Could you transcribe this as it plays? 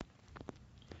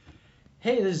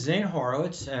Hey, this is Zane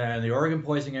Horowitz and the Oregon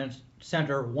Poisoning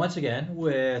Center once again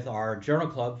with our journal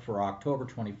club for October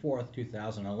 24th,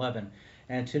 2011.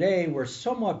 And today we're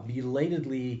somewhat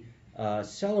belatedly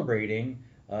celebrating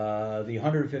the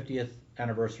 150th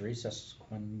anniversary,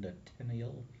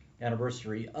 sesquicentennial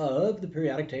anniversary of the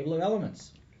periodic table of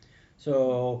elements.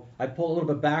 So I pull a little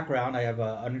bit of background. I have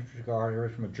an introductory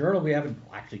from a journal we haven't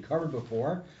actually covered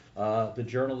before. The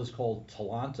journal is called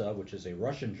Talanta, which is a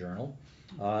Russian journal.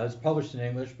 It's published in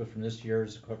English, but from this year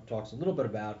it talks a little bit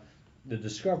about the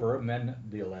discoverer,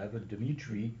 Mendeleev,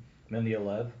 Dmitry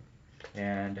Mendeleev,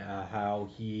 and how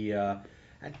he, at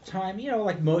the time,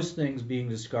 like most things being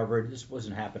discovered, this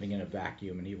wasn't happening in a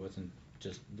vacuum, and he wasn't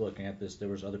just looking at this. There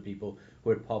was other people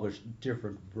who had published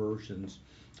different versions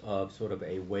of sort of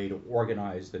a way to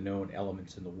organize the known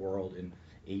elements in the world in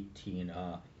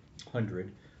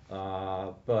 1800.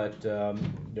 But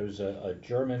there was a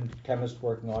German chemist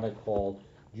working on it called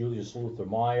Julius Luther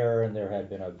Meyer, and there had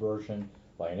been a version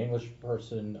by an English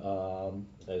person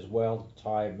as well at the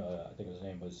time. I think his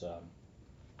name was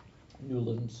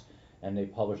Newlands, and they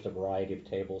published a variety of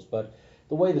tables. But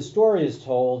the way the story is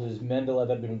told is Mendeleev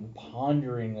had been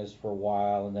pondering this for a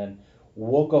while and then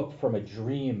woke up from a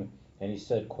dream, and he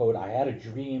said, quote, I had a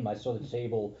dream, I saw the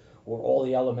table where all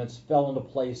the elements fell into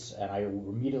place, and I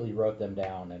immediately wrote them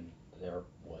down, and there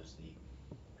was the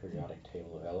periodic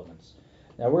table of elements.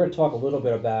 Now we're going to talk a little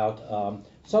bit about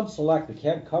some select. We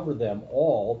can't cover them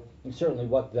all, and certainly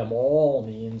what them all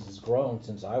means has grown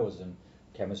since I was in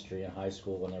chemistry in high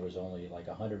school when there was only like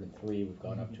 103. We've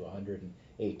gone up to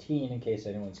 118 in case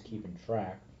anyone's keeping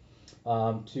track.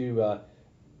 To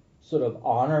sort of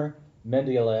honor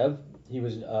Mendeleev, he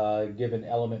was given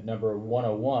element number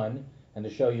 101, and to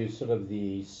show you sort of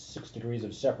the 6 degrees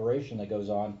of separation that goes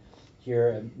on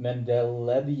here,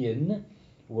 Mendelevian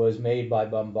was made by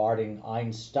bombarding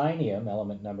Einsteinium,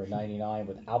 element number 99,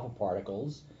 with alpha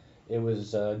particles. It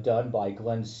was done by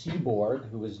Glenn Seaborg,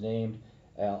 who was named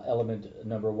element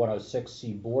number 106,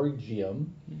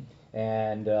 Seaborgium,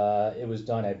 and it was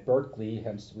done at Berkeley.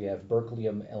 Hence, we have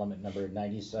berkelium element number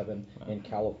 97 in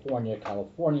California,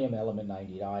 californium element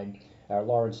 99,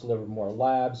 Lawrence Livermore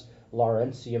Labs,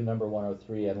 Lawrencium number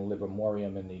 103, and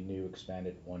Livermorium in the new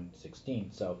expanded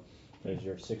 116. So there's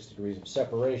your 6 degrees of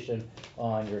separation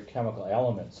on your chemical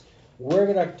elements. We're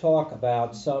going to talk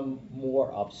about some more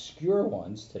obscure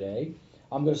ones today.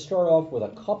 I'm going to start off with a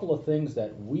couple of things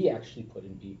that we actually put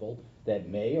in people that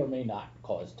may or may not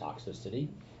cause toxicity,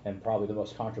 and probably the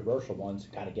most controversial ones,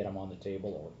 kind of get them on the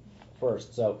table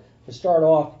first. So to start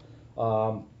off,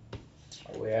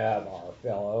 we have our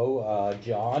fellow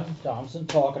John Thompson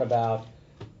talking about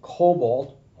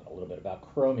cobalt, a little bit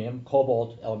about chromium,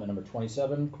 cobalt element number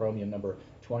 27, chromium number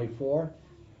 24.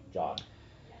 John.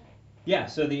 Yeah,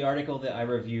 so the article that I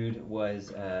reviewed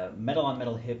was Metal on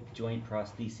Metal Hip Joint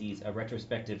Prostheses, a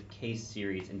retrospective case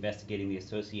series investigating the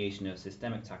association of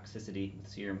systemic toxicity with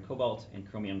serum cobalt and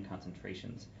chromium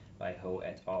concentrations by Ho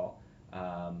et al.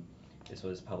 This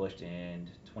was published in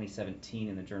 2017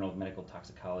 in the Journal of Medical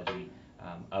Toxicology.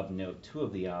 Of note, two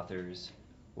of the authors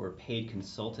were paid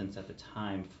consultants at the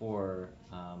time for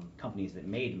companies that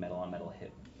made metal on metal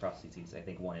hip prostheses. I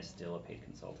think one is still a paid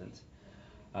consultant.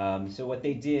 So what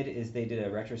they did is they did a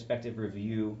retrospective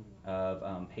review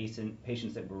of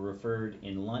patients that were referred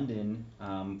in London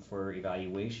for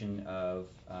evaluation of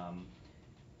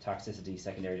toxicity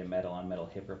secondary to metal on metal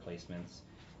hip replacements.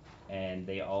 And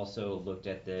they also looked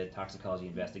at the Toxicology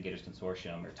Investigators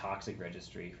Consortium, or Toxic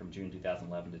Registry, from June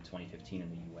 2011 to 2015 in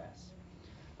the US.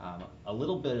 A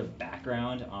little bit of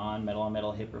background on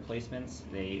metal hip replacements.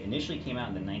 They initially came out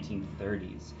in the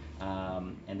 1930s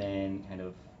and then kind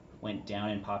of went down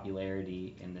in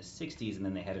popularity in the 60s, and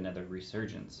then they had another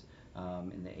resurgence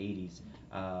in the 80s.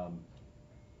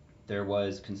 There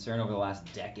was concern over the last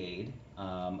decade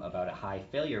about a high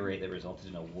failure rate that resulted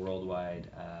in a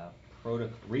worldwide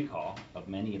recall of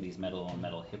many of these metal on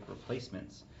metal hip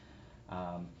replacements.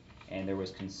 And there was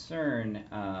concern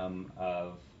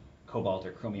of cobalt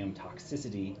or chromium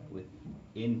toxicity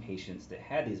in patients that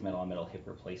had these metal on metal hip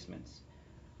replacements.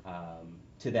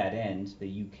 To that end,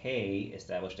 the UK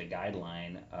established a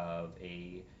guideline of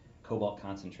a cobalt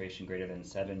concentration greater than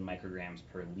 7 micrograms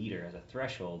per liter as a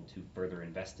threshold to further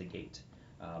investigate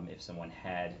if someone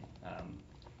had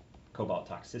cobalt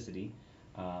toxicity.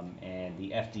 And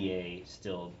the FDA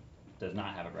still does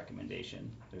not have a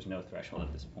recommendation. There's no threshold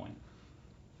at this point.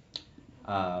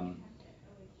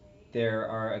 There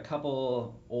are a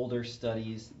couple older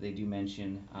studies they do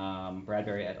mention.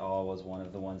 Bradbury et al. Was one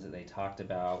of the ones that they talked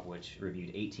about, which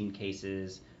reviewed 18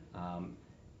 cases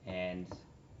and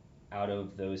out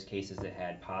of those cases that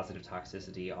had positive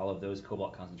toxicity, all of those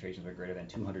cobalt concentrations were greater than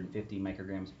 250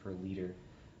 micrograms per liter.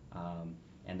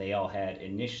 And they all had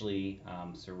initially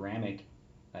ceramic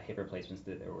hip replacements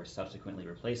that were subsequently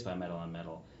replaced by metal on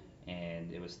metal.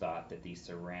 And it was thought that the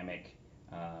ceramic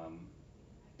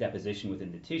deposition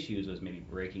within the tissues was maybe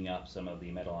breaking up some of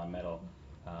the metal on metal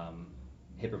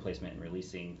hip replacement and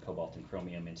releasing cobalt and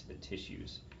chromium into the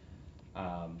tissues.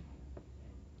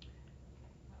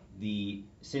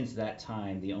 Since that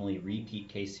time, the only repeat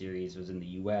case series was in the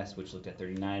US, which looked at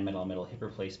 39 metal on metal hip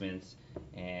replacements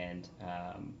and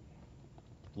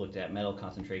looked at metal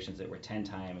concentrations that were 10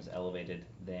 times elevated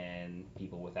than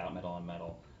people without metal on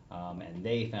metal. And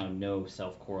they found no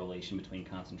self-correlation between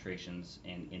concentrations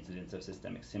and incidence of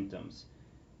systemic symptoms.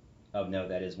 Of note,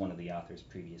 that is one of the author's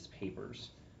previous papers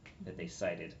that they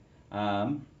cited.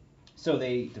 So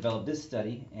they developed this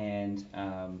study, and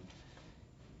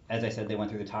as I said, they went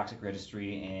through the toxic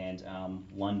registry and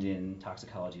London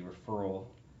toxicology referral,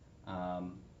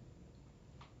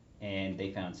 and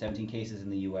they found 17 cases in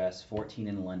the US, 14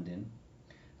 in London.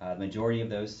 The majority of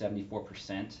those,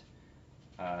 74%,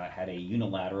 had a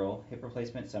unilateral hip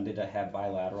replacement. Some did have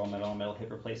bilateral metal-on-metal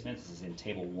hip replacements. This is in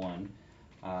Table 1.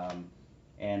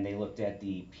 And they looked at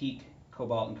the peak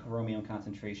cobalt and chromium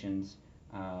concentrations,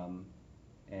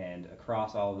 and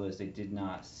across all of those, they did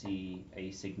not see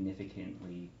a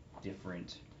significantly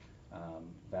different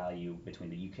value between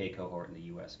the UK cohort and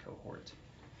the US cohort.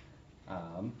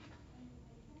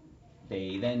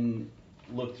 They then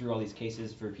looked through all these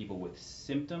cases for people with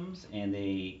symptoms, and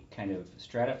they kind of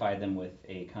stratified them with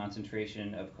a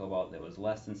concentration of cobalt that was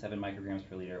less than 7 micrograms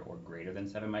per liter or greater than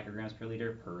 7 micrograms per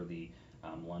liter per the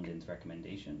London's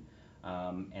recommendation.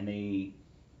 And they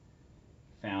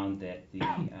found that the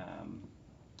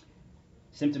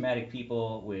symptomatic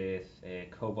people with a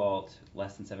cobalt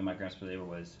less than 7 micrograms per liter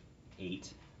was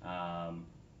 8, and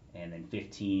then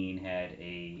 15 had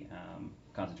a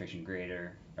concentration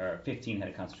greater, or 15 had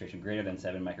a concentration greater than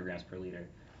 7 micrograms per liter,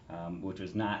 which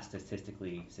was not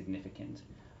statistically significant,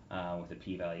 with a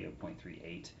p-value of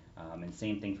 0.38. And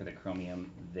same thing for the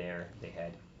chromium there. They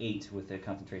had 8 with a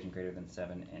concentration greater than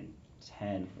 7 and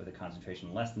 10 with a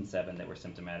concentration less than 7 that were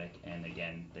symptomatic, and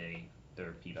again,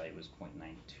 their p-value was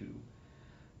 0.92.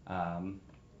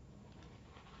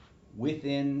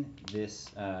 Within this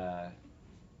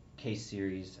case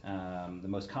series, the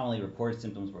most commonly reported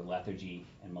symptoms were lethargy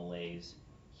and malaise,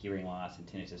 hearing loss, and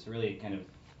tinnitus. So really kind of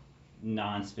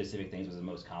non-specific things was the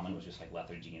most common, was just like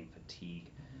lethargy and fatigue.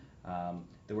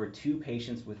 There were 2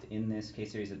 patients within this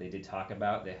case series that they did talk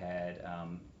about that had,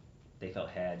 they felt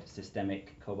had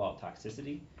systemic cobalt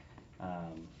toxicity.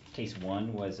 Case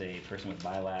 1 was a person with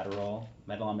bilateral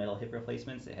metal-on-metal hip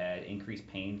replacements. They had increased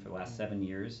pain for the last 7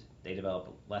 years. They developed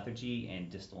lethargy and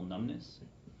distal numbness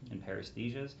and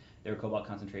paresthesias. Their cobalt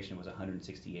concentration was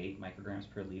 168 micrograms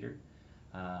per liter.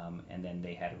 And then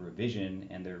they had a revision,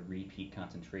 and their repeat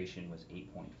concentration was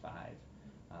 8.5.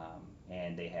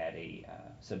 And they had a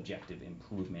subjective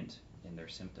improvement in their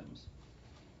symptoms.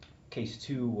 Case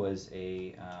 2 was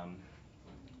a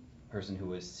person who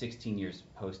was 16 years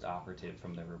post-operative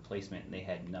from the replacement, and they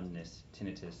had numbness,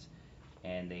 tinnitus,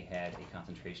 and they had a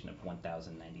concentration of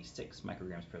 1,096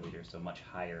 micrograms per liter, so much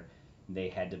higher. They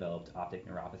had developed optic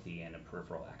neuropathy and a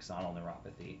peripheral axonal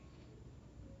neuropathy.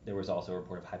 There was also a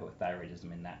report of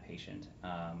hypothyroidism in that patient,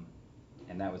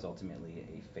 and that was ultimately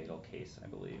a fatal case, I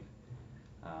believe.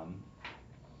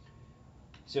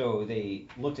 So they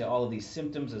looked at all of these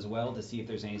symptoms as well to see if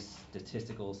there's any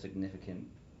statistically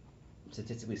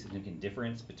significant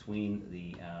difference between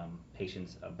the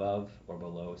patients above or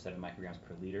below 7 micrograms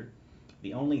per liter.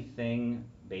 The only thing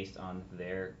based on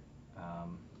their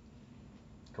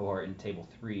cohort in Table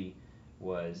 3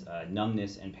 was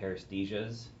numbness and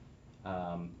paresthesias,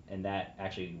 and that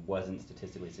actually wasn't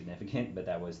statistically significant, but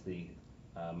that was the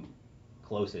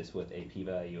closest with a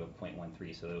p-value of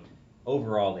 0.13. So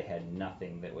overall, they had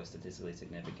nothing that was statistically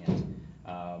significant.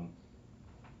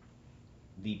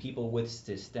 The people with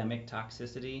systemic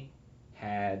toxicity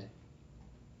had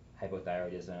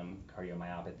hypothyroidism,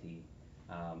 cardiomyopathy,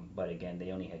 but again,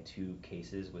 they only had 2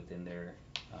 cases within their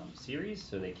series,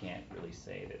 so they can't really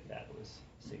say that that was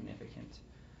significant.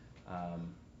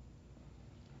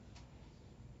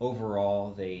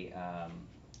 Overall, they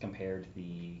compared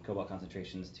the cobalt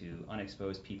concentrations to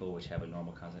unexposed people, which have a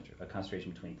normal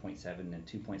concentration between 0.7 and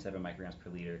 2.7 micrograms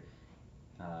per liter,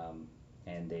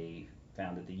 and they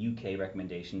found that the UK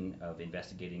recommendation of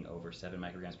investigating over 7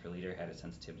 micrograms per liter had a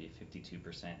sensitivity of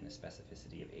 52% and a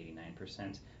specificity of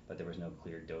 89%, but there was no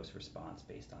clear dose response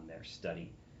based on their study.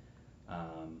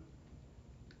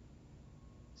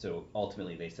 So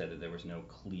ultimately, they said that there was no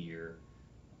clear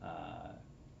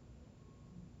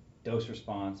dose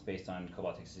response based on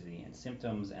cobalt toxicity and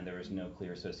symptoms, and there was no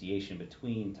clear association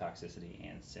between toxicity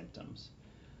and symptoms.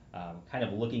 Kind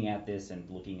of looking at this and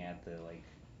looking at the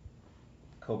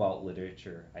cobalt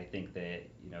literature, I think that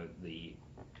the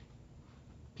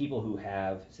people who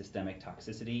have systemic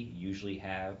toxicity usually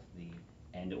have the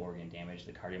end organ damage,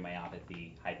 the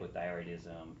cardiomyopathy,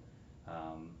 hypothyroidism,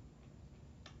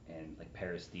 and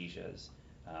paresthesias.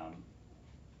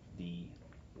 The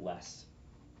less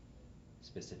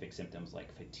specific symptoms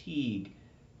like fatigue,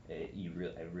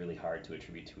 really hard to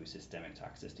attribute to a systemic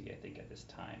toxicity, I think, at this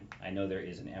time. I know there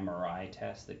is an MRI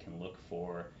test that can look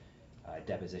for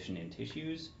deposition in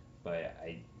tissues, but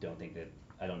I don't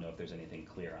know if there's anything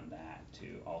clear on that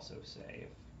to also say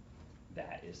if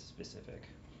that is specific.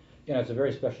 Yeah, it's a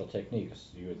very special technique.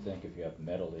 You would think if you have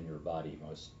metal in your body,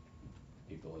 most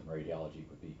people in radiology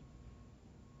would be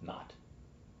not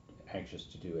anxious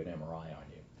to do an MRI on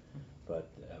you. But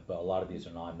a lot of these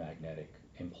are non-magnetic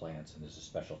implants, and there's a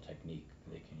special technique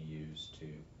they can use to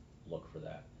look for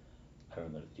that. I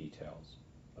don't know the details,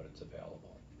 but it's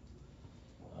available.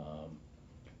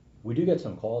 We do get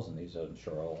some calls in these. I'm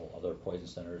sure all other poison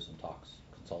centers and tox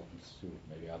consultants who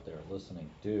may be out there listening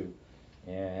do.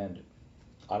 And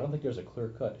I don't think there's a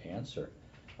clear-cut answer.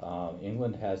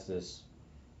 England has this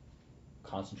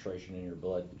concentration in your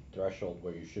blood threshold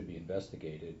where you should be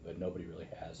investigated, but nobody really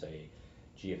has a,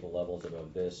 gee, if the level's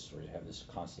above this, or you have this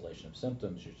constellation of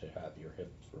symptoms, you should have your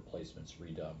hip replacements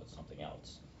redone with something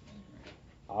else.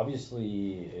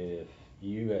 Obviously, if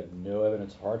you had no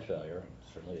evidence of heart failure,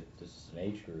 certainly this is an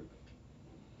age group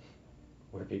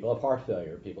where people have heart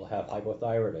failure, people have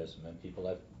hypothyroidism, and people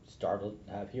have started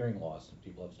to have hearing loss, and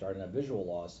people have started to have visual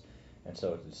loss, and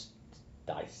so to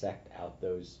dissect out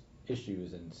those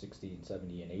issues in 60 and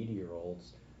 70 and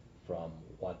 80-year-olds from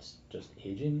what's just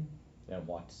aging and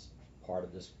what's part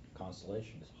of this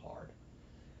constellation is hard.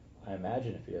 I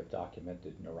imagine if you have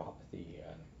documented neuropathy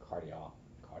and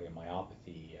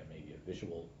cardiomyopathy and maybe a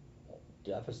visual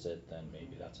deficit, then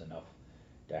maybe that's enough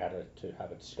data to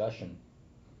have a discussion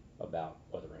about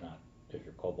whether or not, if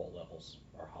your cobalt levels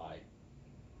are high,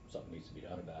 something needs to be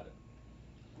done about it.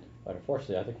 But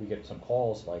unfortunately, I think we get some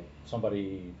calls like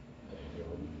somebody,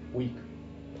 weak,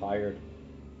 tired,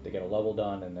 they get a level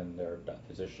done, and then their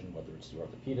physician, whether it's the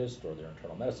orthopedist or their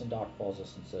internal medicine doc, calls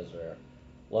us and says their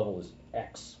level is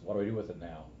X. What do I do with it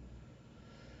now?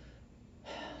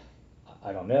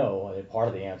 I don't know. Part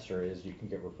of the answer is you can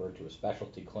get referred to a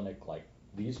specialty clinic like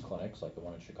these clinics, like the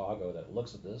one in Chicago that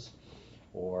looks at this,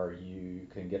 or you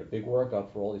can get a big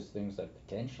workup for all these things that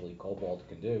potentially cobalt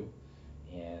can do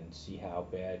and see how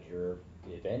bad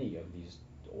if any of these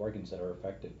organs that are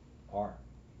affected are.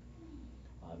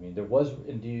 I mean, there was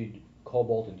indeed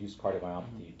cobalt-induced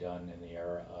cardiomyopathy done in the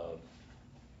era of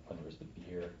when there was the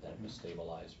beer that was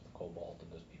stabilized with cobalt,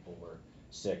 and those people were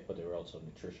sick, but they were also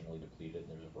nutritionally depleted,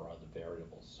 and there's a variety of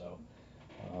variables. So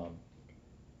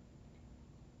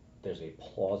there's a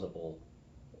plausible,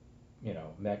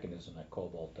 mechanism that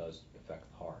cobalt does affect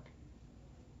the heart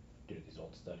due to these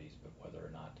old studies, but whether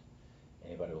or not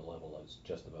anybody with a level that's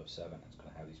just above 7 is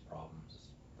going to have these problems is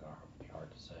going to be hard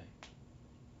to say.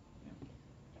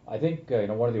 I think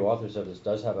one of the authors of this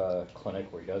does have a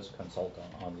clinic where he does consult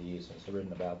on these, and he's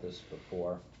written about this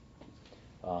before.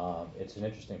 It's an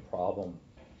interesting problem,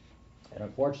 and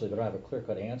unfortunately, we don't have a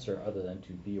clear-cut answer other than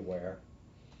to be aware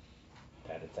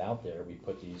that it's out there.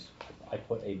 I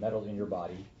put a metal in your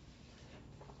body.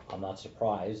 I'm not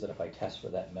surprised that if I test for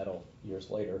that metal years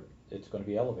later, it's going to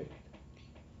be elevated.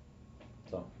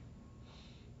 So,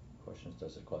 the question is,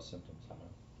 does it cause symptoms? I don't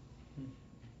know.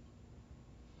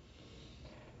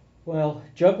 Well,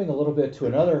 jumping a little bit to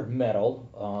another metal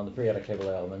on the periodic table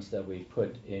of elements that we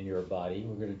put in your body,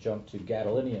 we're going to jump to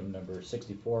gadolinium, number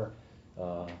 64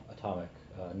 atomic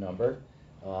number.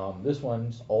 This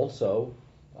one's also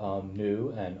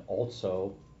new and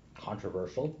also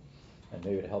controversial, and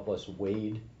maybe to help us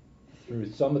wade through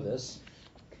some of this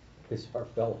is our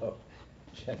fellow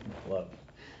Jen Love.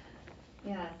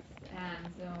 Yes,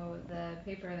 so the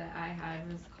paper that I had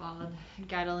was called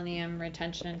Gadolinium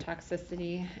Retention and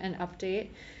Toxicity, an Update,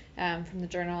 from the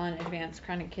Journal on Advanced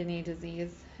Chronic Kidney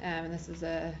Disease. And this is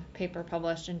a paper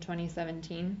published in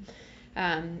 2017.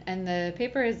 And the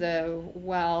paper is a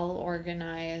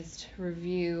well-organized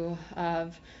review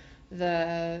of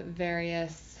the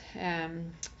various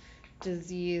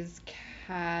disease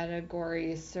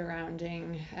categories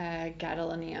surrounding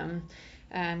gadolinium.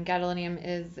 Gadolinium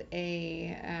is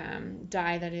a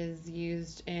dye that is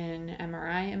used in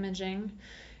MRI imaging,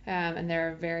 and there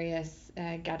are various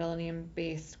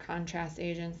gadolinium-based contrast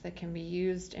agents that can be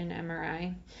used in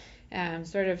MRI.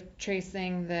 sort of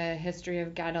tracing the history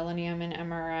of gadolinium and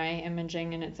MRI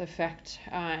imaging and its effect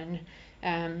on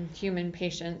human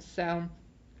patients. So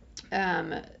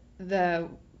the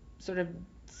sort of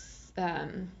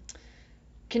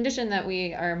condition that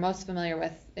we are most familiar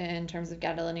with in terms of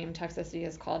gadolinium toxicity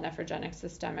is called nephrogenic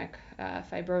systemic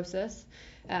fibrosis.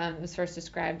 It was first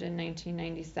described in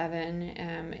 1997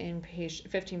 in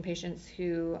 15 patients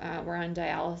who were on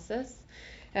dialysis,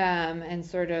 and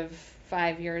sort of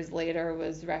 5 years later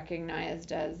was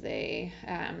recognized as a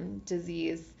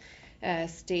disease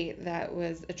state that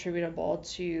was attributable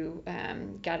to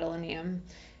gadolinium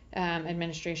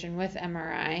administration with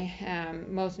MRI.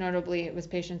 Most notably, it was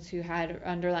patients who had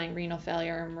underlying renal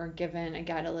failure and were given a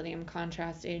gadolinium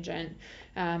contrast agent.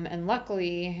 And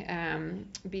luckily,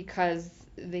 because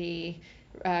the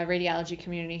radiology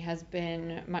community has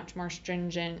been much more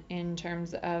stringent in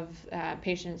terms of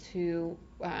patients who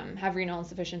have renal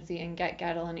insufficiency and get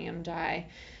gadolinium dye,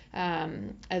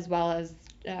 as well as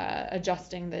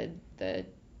adjusting the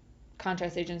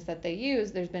contrast agents that they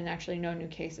use, there's been actually no new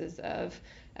cases of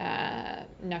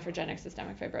nephrogenic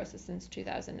systemic fibrosis since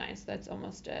 2009. So that's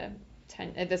almost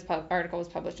this article was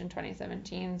published in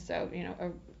 2017, so a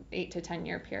 8 to 10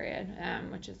 year period,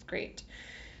 which is great.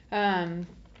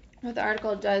 What the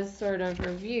article does sort of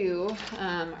review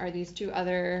are these two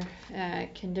other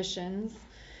conditions.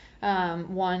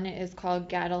 One is called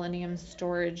gadolinium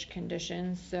storage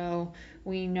condition. So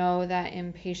we know that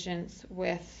in patients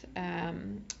with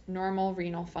normal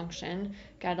renal function,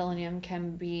 gadolinium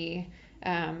can be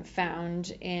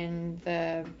found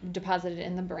deposited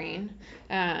in the brain,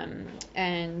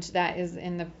 and that is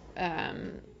in the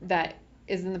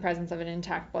presence of an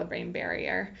intact blood-brain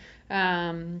barrier.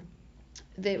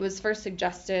 It was first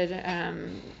suggested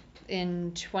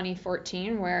in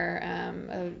 2014, where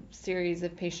a series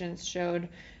of patients showed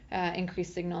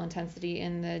increased signal intensity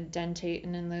in the dentate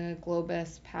and in the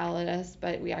globus pallidus,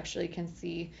 but we actually can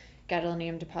see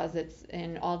gadolinium deposits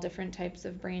in all different types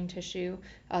of brain tissue,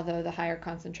 although the higher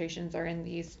concentrations are in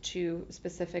these two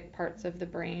specific parts of the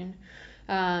brain.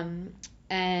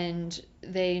 And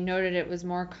they noted it was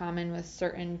more common with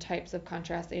certain types of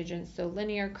contrast agents, so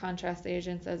linear contrast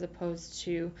agents as opposed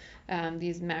to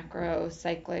these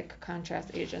macrocyclic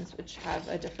contrast agents, which have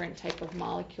a different type of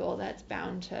molecule that's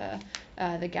bound to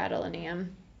the gadolinium.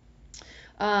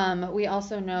 We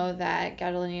also know that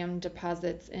gadolinium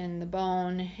deposits in the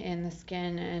bone, in the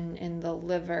skin, and in the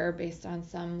liver based on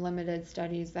some limited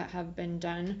studies that have been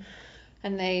done.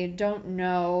 And they don't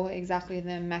know exactly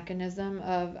the mechanism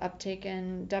of uptake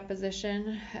and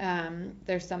deposition.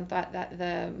 There's some thought that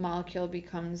the molecule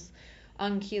becomes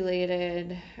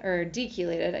unchelated, or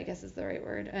dechelated, I guess is the right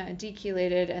word,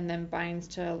 dechelated, and then binds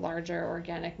to larger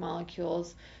organic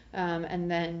molecules,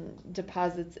 and then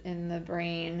deposits in the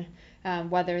brain,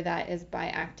 whether that is by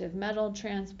active metal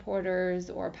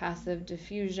transporters or passive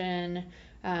diffusion.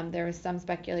 There was some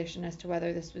speculation as to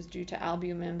whether this was due to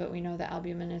albumin, but we know that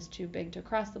albumin is too big to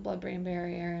cross the blood-brain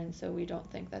barrier, and so we don't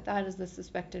think that that is the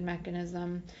suspected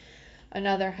mechanism.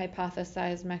 Another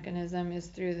hypothesized mechanism is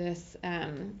through this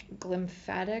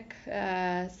glymphatic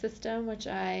system, which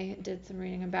I did some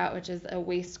reading about, which is a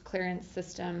waste clearance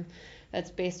system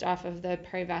that's based off of the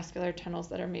perivascular tunnels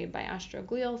that are made by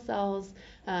astroglial cells,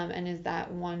 and is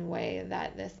that one way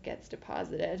that this gets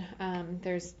deposited.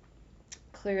 There's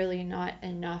clearly not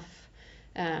enough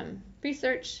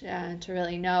research to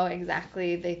really know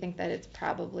exactly. They think that it's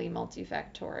probably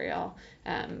multifactorial,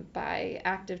 by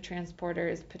active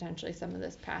transporters, potentially some of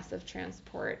this passive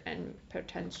transport, and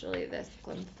potentially this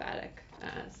glymphatic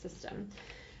system.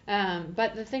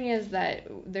 But the thing is that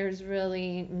there's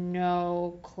really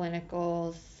no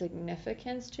clinical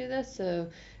significance to this. So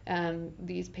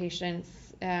these patients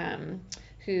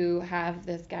who have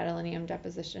this gadolinium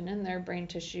deposition in their brain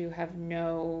tissue have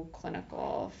no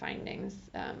clinical findings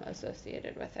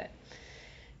associated with it.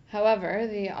 However,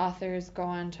 the authors go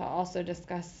on to also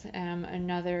discuss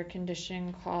another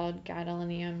condition called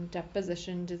gadolinium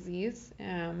deposition disease,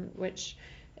 which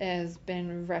has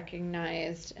been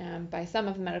recognized by some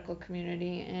of the medical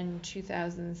community in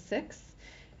 2006.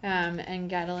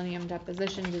 And gadolinium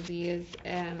deposition disease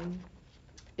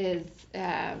is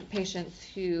patients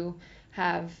who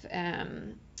have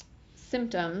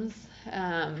symptoms,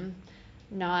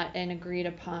 not an agreed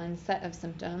upon set of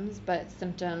symptoms, but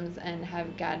symptoms, and have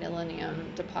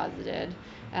gadolinium deposited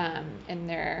in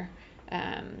their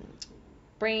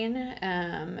brain,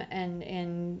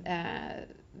 and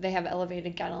they have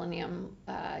elevated gadolinium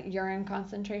urine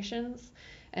concentrations.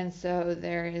 And so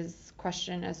there is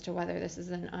question as to whether this is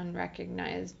an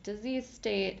unrecognized disease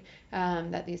state,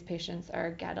 that these patients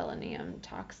are gadolinium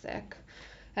toxic.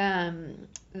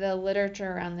 The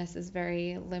literature around this is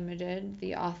very limited.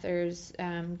 The authors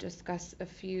discuss a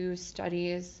few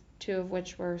studies, two of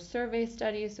which were survey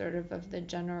studies, sort of the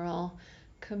general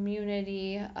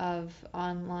community of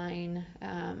online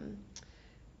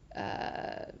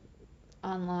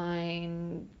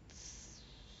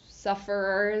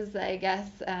sufferers, I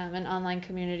guess, and online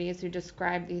communities who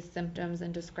describe these symptoms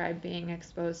and describe being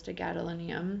exposed to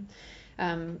gadolinium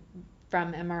from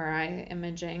MRI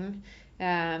imaging.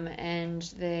 And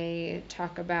they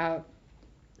talk about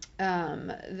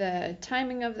the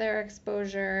timing of their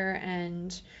exposure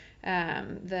and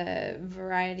the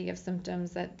variety of symptoms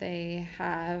that they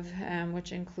have,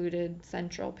 which included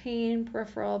central pain,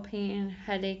 peripheral pain,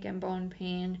 headache, and bone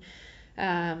pain.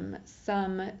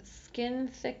 Some skin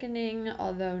thickening,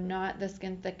 although not the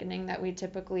skin thickening that we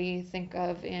typically think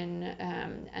of in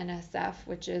NSF,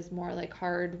 which is more like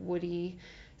hard, woody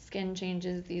skin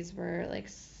changes. These were like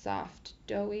soft,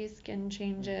 doughy skin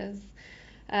changes.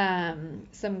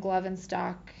 Some glove and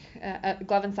sock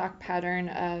pattern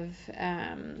of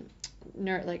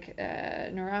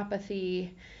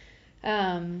neuropathy.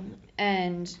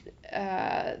 And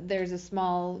there's a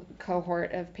small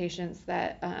cohort of patients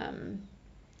that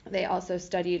they also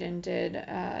studied and did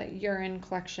urine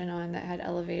collection on that had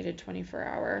elevated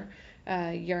 24-hour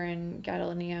urine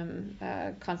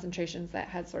gadolinium concentrations that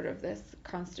had sort of this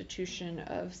constitution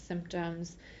of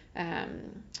symptoms.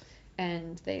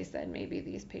 And they said maybe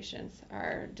these patients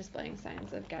are displaying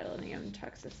signs of gadolinium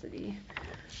toxicity.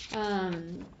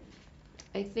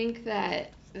 I think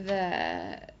that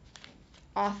the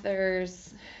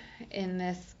authors in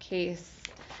this case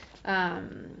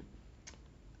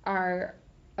are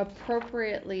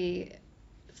appropriately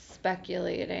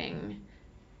speculating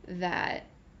that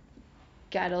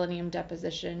gadolinium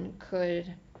deposition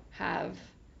could have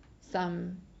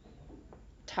some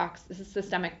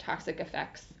systemic toxic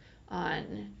effects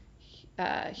on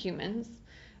humans.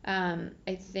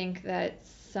 I think that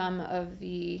some of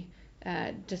the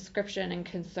description and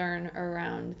concern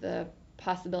around the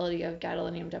possibility of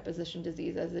gadolinium deposition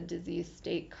disease as a disease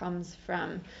state comes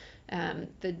from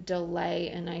the delay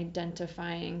in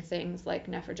identifying things like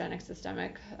nephrogenic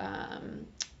systemic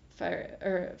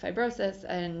fibrosis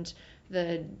and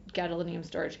the gadolinium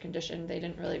storage condition. They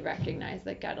didn't really recognize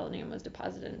that gadolinium was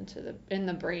deposited in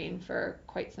the brain for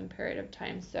quite some period of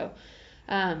time. So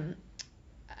I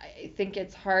think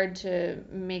it's hard to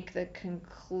make the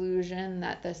conclusion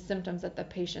that the symptoms that the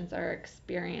patients are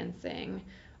experiencing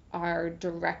are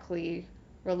directly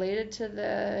related to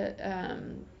the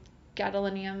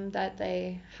gadolinium that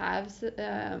they have,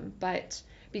 but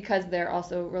because they're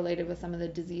also related with some of the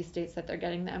disease states that they're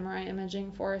getting the MRI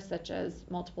imaging for, such as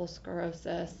multiple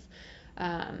sclerosis.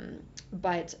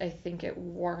 But I think it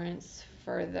warrants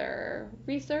further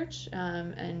research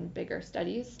and bigger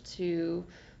studies to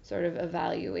sort of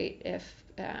evaluate if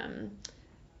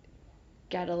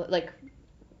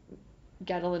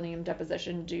gadolinium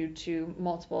deposition due to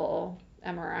multiple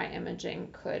MRI imaging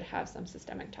could have some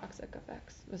systemic toxic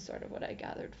effects, was sort of what I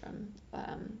gathered from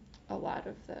a lot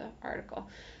of the article.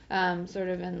 Sort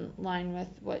of in line with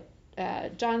what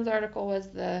John's article was,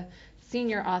 the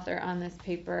senior author on this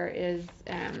paper is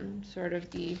sort of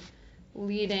the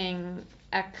leading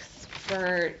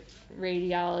expert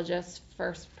radiologist,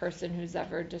 first person who's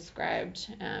ever described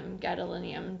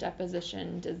gadolinium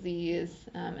deposition disease,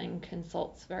 and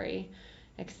consults very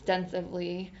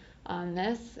extensively on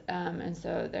this. And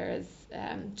so there's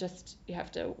just, you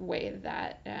have to weigh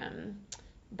that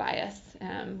bias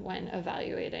when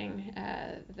evaluating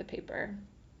the paper.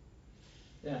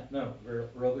 Yeah, no,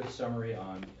 real good summary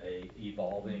on a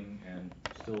evolving and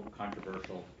still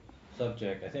controversial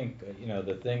subject. I think,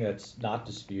 the thing that's not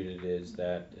disputed is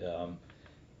that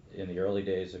in the early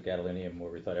days of gadolinium,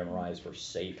 where we thought MRIs were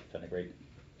safe and a great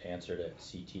answer to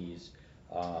CTs,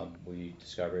 we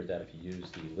discovered that if you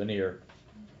use the linear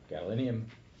gadolinium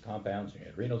compounds, and you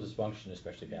had renal dysfunction,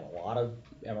 especially if you had a lot of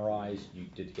MRIs, you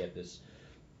did get this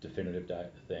definitive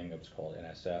thing that was called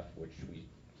NSF, which we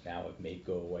now have made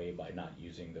go away by not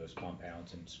using those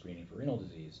compounds in screening for renal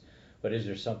disease. But is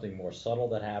there something more subtle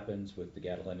that happens with the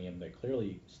gadolinium that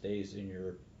clearly stays in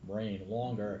your brain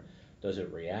longer? Does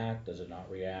it react? Does it not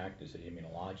react? Is it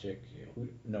immunologic?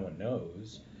 No one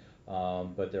knows.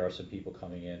 But there are some people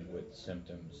coming in with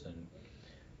symptoms, and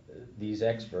these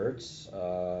experts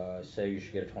say you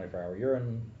should get a 24-hour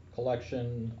urine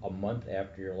collection a month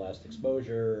after your last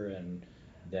exposure, and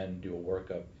then do a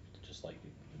workup, just like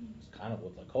it's kind of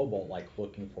with the cobalt, like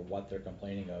looking for what they're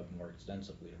complaining of more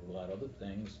extensively to rule out other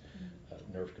things,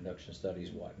 nerve conduction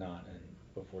studies, whatnot, and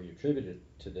before you attribute it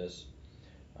to this.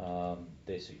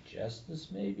 They suggest this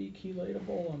may be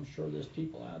chelatable. I'm sure there's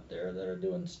people out there that are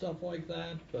doing stuff like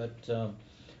that, but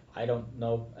I don't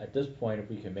know at this point if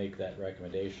we can make that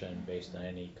recommendation based on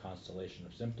any constellation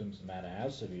of symptoms, no matter how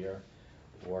severe,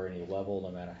 or any level,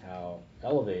 no matter how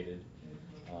elevated.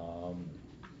 Um,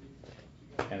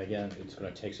 and again, it's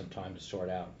going to take some time to sort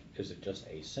out, is it just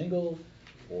a single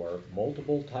or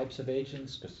multiple types of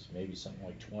agents? Because maybe something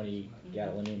like 20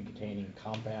 gadolinium containing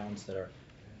compounds that are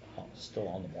still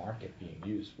on the market being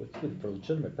used for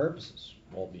legitimate purposes,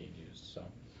 all being used. So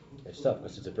it's tough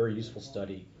because it's a very useful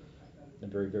study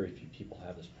and very, very few people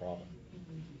have this problem.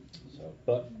 So,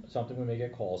 but something we may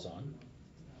get calls on.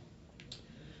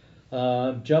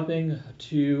 Jumping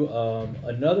to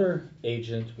another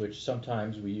agent which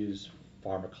sometimes we use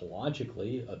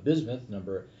pharmacologically, a bismuth,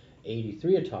 number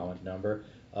 83 atomic number,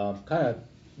 kind of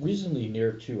reasonably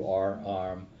near to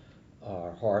our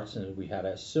hearts, and we had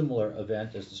a similar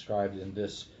event as described in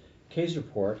this case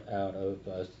report out of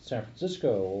San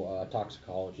Francisco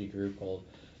toxicology group called,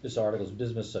 this article is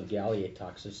Bismuth Subgallate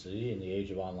Toxicity in the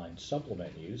Age of Online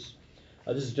Supplement Use.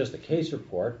 This is just a case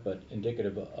report, but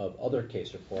indicative of other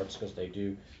case reports because they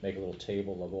do make a little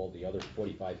table of all the other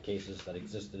 45 cases that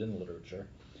existed in the literature.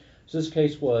 So this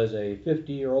case was a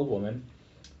 50-year-old woman.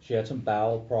 She had some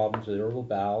bowel problems with irritable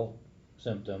bowel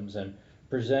symptoms and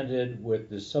presented with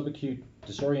this subacute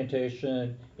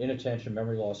disorientation, inattention,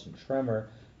 memory loss, and tremor.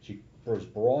 She was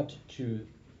brought to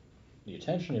the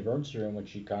attention of emergency room when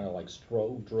she kind of like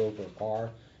drove her car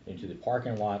into the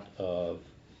parking lot of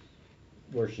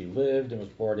where she lived and was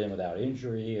brought in without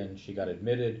injury, and she got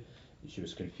admitted. She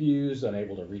was confused,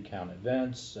 unable to recount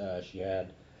events. She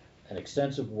had an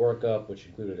extensive workup, which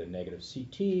included a negative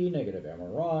CT, negative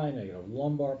MRI, negative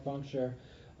lumbar puncture.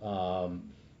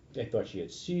 They thought she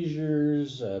had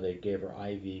seizures. They gave her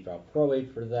IV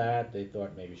valproate for that. They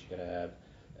thought maybe she could have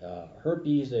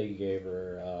herpes. They gave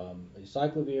her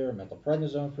acyclovir,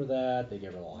 methylprednisone for that. They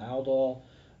gave her a little Haldol.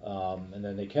 And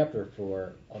then they kept her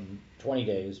for 20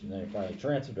 days, and then they finally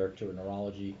transferred her to a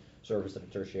neurology service at a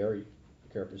tertiary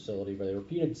care facility where they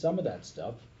repeated some of that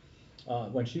stuff.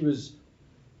 When she was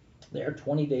there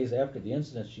 20 days after the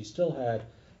incident, she still had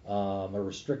a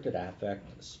restricted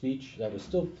affect speech that was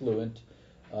still fluent,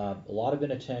 a lot of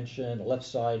inattention, left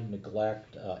side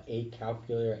neglect,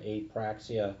 acalculia,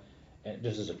 apraxia, and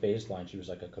just as a baseline, she was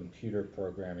like a computer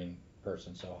programming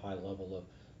person, so a high level of,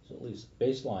 so at least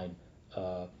baseline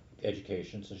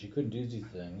education, so she couldn't do these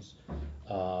things.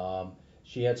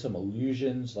 She had some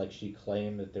illusions, like she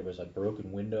claimed that there was a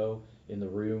broken window in the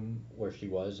room where she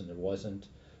was, and there wasn't.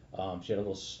 She had a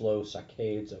little slow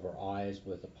saccades of her eyes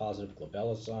with a positive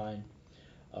glabella sign.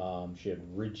 She had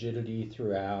rigidity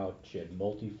throughout. She had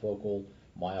multifocal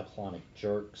myoclonic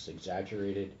jerks,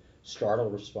 exaggerated startle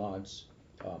response,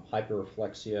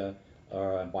 hyperreflexia,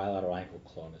 and bilateral ankle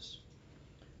clonus.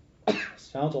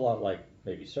 Sounds a lot like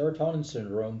maybe serotonin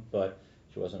syndrome, but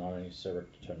she wasn't on any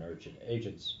serotonergic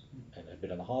agents and had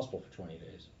been in the hospital for 20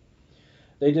 days.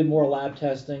 They did more lab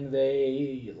testing.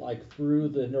 They like threw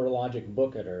the neurologic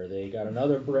book at her. They got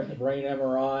another brain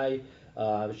MRI.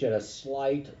 She had a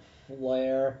slight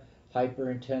flare,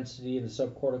 hyperintensity in the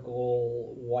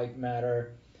subcortical white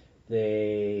matter.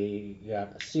 They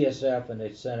got a CSF and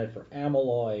they sent it for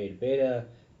amyloid, beta,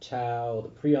 tau, the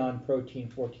prion protein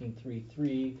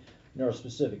 1433,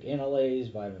 neurospecific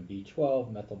analase, vitamin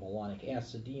B12, methylmalonic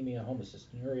acidemia,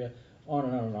 homocystinuria, on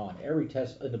and on and on. Every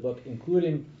test in the book,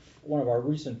 including one of our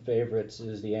recent favorites,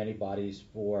 is the antibodies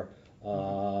for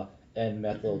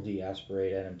N-methyl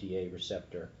deaspirate NMDA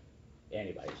receptor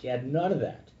antibodies. She had none of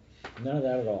that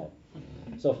at all.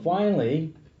 So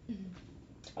finally,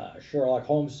 Sherlock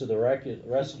Holmes to the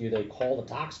rescue. They called a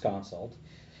tox consult,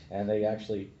 and they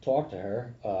actually talked to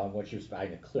her when she was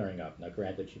clearing up. Now,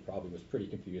 granted, she probably was pretty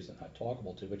confused and not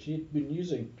talkable to, but she had been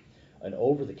using an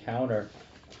over-the-counter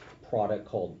product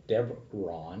called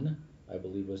Devron, I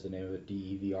believe was the name of it,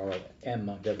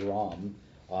 D-E-V-R-O-M, Devron,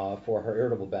 for her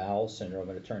irritable bowel syndrome,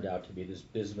 and it turned out to be this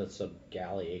bismuth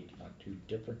subgallate, not too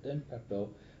different than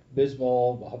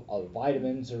Pepto-Bismol.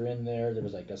 Vitamins are in there. There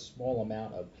was like a small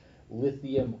amount of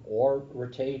lithium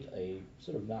orotate, a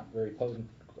sort of not very potent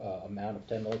amount of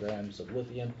 10 milligrams of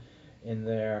lithium in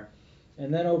there.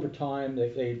 And then over time,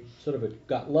 they sort of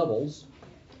got levels.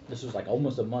 This was like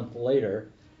almost a month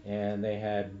later, and they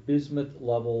had bismuth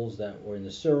levels that were in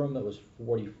the serum that was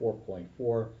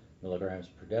 44.4 milligrams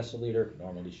per deciliter.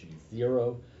 Normally should be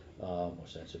 0, or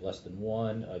essentially less than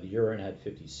 1. The urine had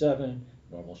 57.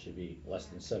 Normal should be less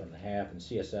than 7.5. And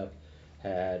CSF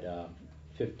had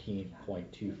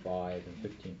 15.25 and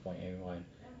 15.81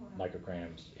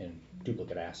 micrograms in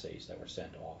duplicate assays that were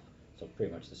sent off. So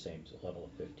pretty much the same level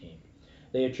of 15.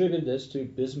 They attribute this to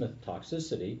bismuth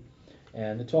toxicity,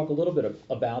 and they talk a little bit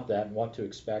about that and what to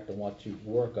expect and what to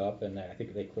work up, and I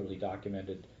think they clearly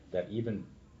documented that even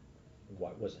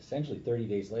what was essentially 30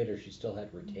 days later, she still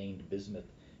had retained bismuth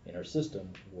in her system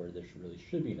where there really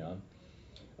should be none.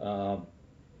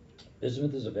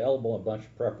 Bismuth is available in a bunch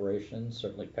of preparations.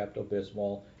 Certainly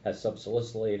Pepto-Bismol has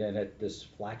subsalicylate in it. This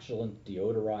flatulent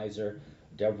deodorizer,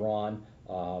 Devron,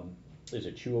 is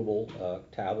a chewable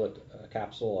tablet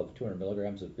capsule of 200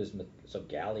 milligrams of bismuth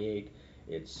subgalliate.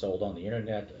 It's sold on the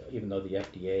internet, even though the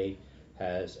FDA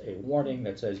has a warning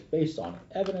that says, based on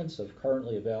evidence of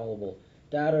currently available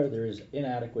data, there is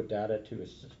inadequate data to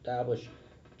establish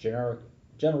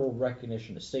general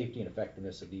recognition of safety and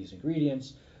effectiveness of these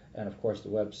ingredients. And of course, the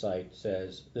website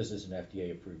says this is an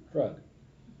FDA-approved drug.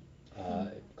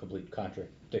 Complete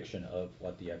contradiction of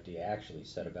what the FDA actually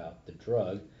said about the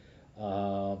drug.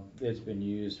 It's been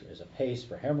used as a paste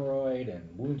for hemorrhoid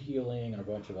and wound healing and a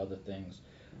bunch of other things,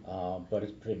 but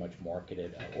it's pretty much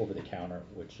marketed over the counter,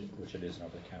 which it is an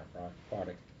over-the-counter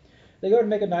product. They go to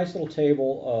make a nice little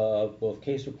table of both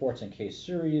case reports and case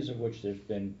series, of which there's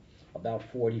been about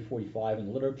 40, 45 in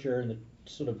the literature, and the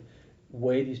sort of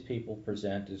way these people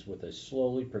present is with a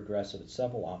slowly progressive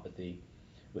encephalopathy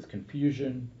with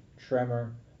confusion,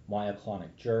 tremor,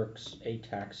 myoclonic jerks,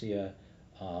 ataxia,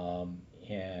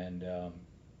 and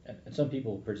some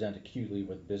people present acutely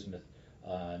with bismuth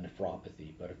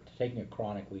nephropathy, but if taking it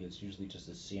chronically, it's usually just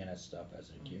the CNS stuff as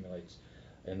it accumulates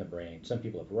in the brain. Some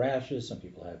people have rashes, some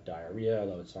people have diarrhea,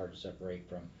 although it's hard to separate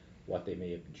from what they may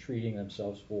have been treating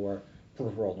themselves for.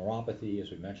 Peripheral neuropathy,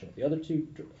 as we mentioned with the other two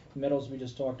metals we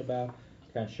just talked about,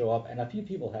 can show up, and a few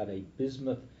people have a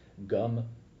bismuth gum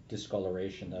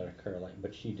discoloration that occur,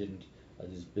 but she didn't.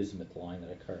 This bismuth line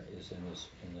that is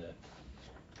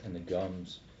in the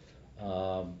gums.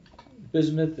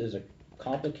 Bismuth is a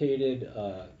complicated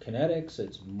kinetics.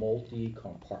 It's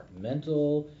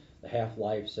multi-compartmental. The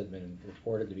half-lives have been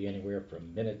reported to be anywhere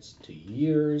from minutes to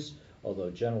years, although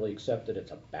generally accepted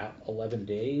it's about 11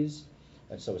 days.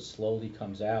 And so it slowly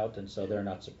comes out, and so they're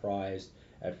not surprised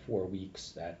at 4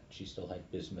 weeks that she still had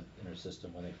bismuth in her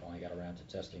system when they finally got around to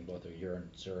testing both her urine,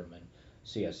 serum, and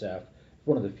CSF.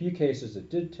 One of the few cases that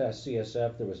did test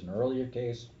CSF, there was an earlier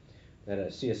case that had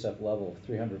a CSF level of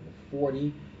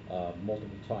 340,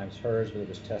 multiple times hers, but it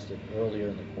was tested earlier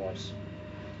in the course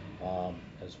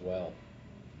as well.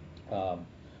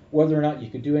 Whether or not you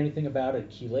could do anything about it,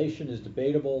 chelation is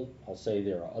debatable. I'll say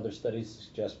there are other studies that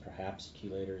suggest perhaps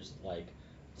chelators like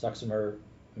Suxamer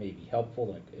may be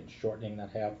helpful in shortening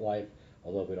that half-life,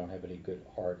 although we don't have any good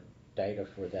hard data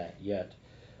for that yet.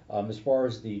 As far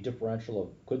as the differential of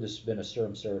could this have been a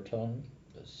serum serotonin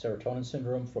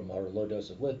syndrome from her low dose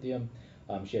of lithium,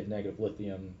 she had negative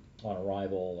lithium on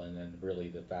arrival, and then really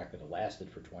the fact that it lasted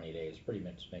for 20 days pretty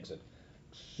much makes it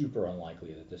super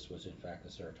unlikely that this was in fact a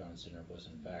serotonin syndrome, was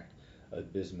in fact a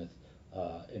bismuth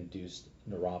induced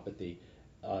neuropathy.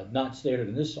 Not stated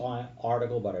in this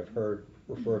article, but I've heard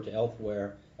referred to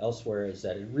elsewhere, is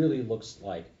that it really looks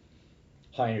like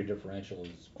high differential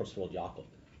is Creutzfeldt-Jakob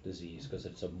disease, because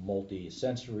it's a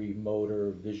multi-sensory,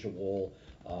 motor, visual,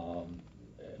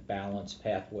 balance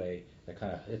pathway that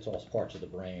kind of hits all parts of the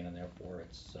brain, and therefore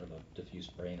it's sort of a diffuse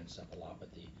brain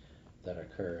encephalopathy that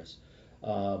occurs.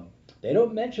 They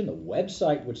don't mention the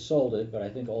website which sold it, but I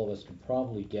think all of us can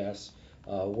probably guess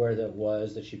where that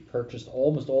was, that she purchased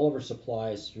almost all of her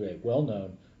supplies through a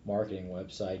well-known marketing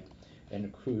website, and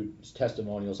includes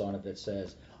testimonials on it that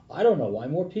says, I don't know why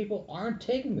more people aren't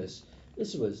taking this.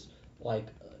 This was like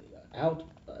out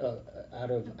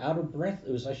of breath.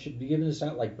 It was, I should be giving this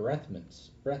out like breath mints.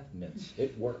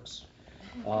 It works.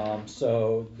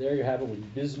 So there you have it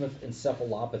with bismuth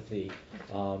encephalopathy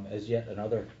as yet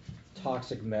another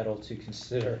toxic metal to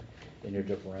consider in your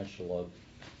differential of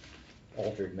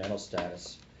altered mental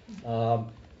status.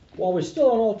 While we're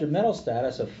still on altered mental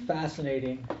status, a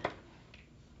fascinating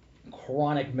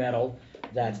chronic metal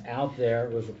that's out there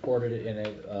was reported in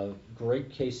a great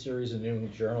case series in the New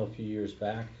England Journal a few years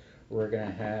back. We're going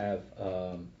to have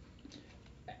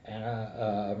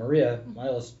Maria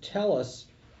Milas tell us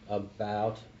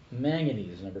about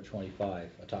manganese, number 25,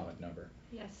 atomic number.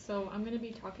 Yes, so I'm going to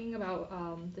be talking about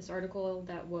this article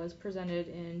that was presented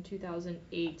in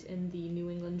 2008 in the New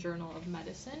England Journal of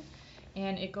Medicine,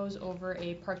 and it goes over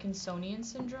a Parkinsonian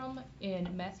syndrome in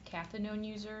methcathinone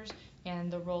users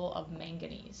and the role of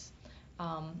manganese.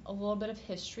 A little bit of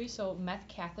history. So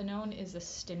methcathinone is a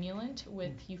stimulant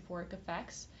with euphoric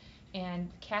effects,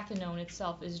 and cathinone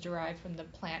itself is derived from the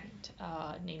plant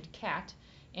named cat,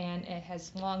 and it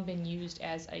has long been used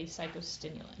as a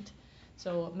psychostimulant.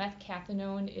 So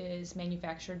methcathinone is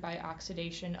manufactured by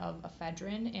oxidation of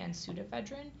ephedrine and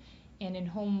pseudoephedrine, and in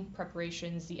home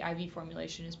preparations, the IV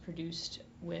formulation is produced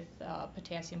with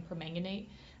potassium permanganate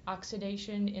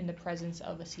oxidation in the presence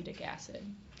of acetic acid.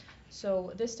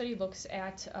 So this study looks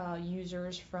at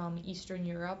users from Eastern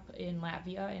Europe in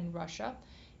Latvia and Russia,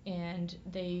 and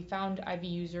they found IV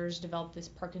users developed this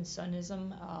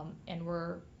Parkinsonism and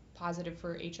were positive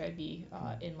for HIV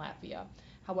in Latvia.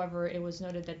 However, it was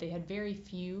noted that they had very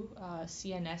few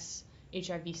CNS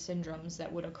HIV syndromes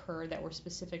that would occur that were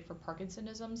specific for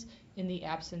Parkinsonisms in the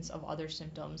absence of other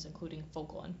symptoms, including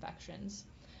focal infections.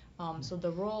 So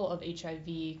the role of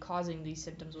HIV causing these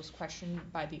symptoms was questioned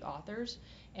by the authors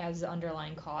as the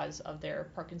underlying cause of their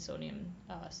Parkinsonian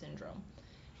syndrome.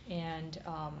 And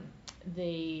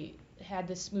they had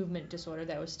this movement disorder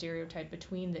that was stereotyped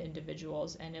between the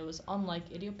individuals, and it was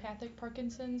unlike idiopathic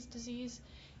Parkinson's disease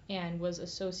and was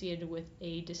associated with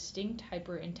a distinct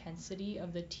hyperintensity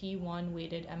of the T1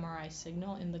 weighted MRI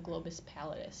signal in the globus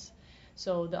pallidus.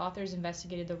 So the authors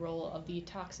investigated the role of the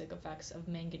toxic effects of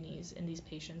manganese in these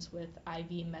patients with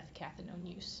IV methcathinone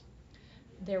use.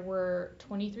 There were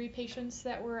 23 patients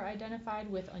that were identified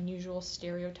with unusual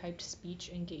stereotyped speech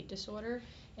and gait disorder,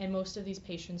 and most of these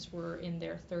patients were in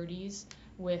their 30s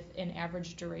with an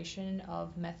average duration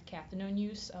of methcathinone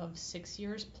use of 6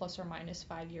 years plus or minus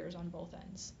 5 years on both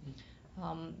ends.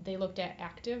 They looked at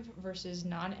active versus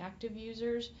non-active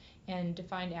users and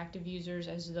defined active users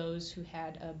as those who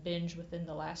had a binge within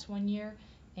the last 1 year,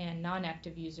 and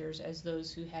non-active users as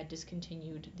those who had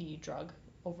discontinued the drug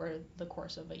over the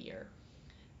course of a year.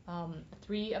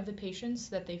 3 of the patients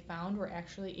that they found were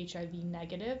actually HIV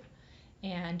negative,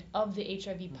 and of the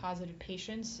HIV positive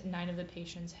patients, 9 of the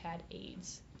patients had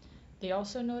AIDS. They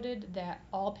also noted that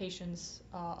all patients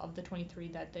of the 23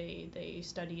 that they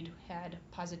studied had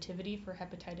positivity for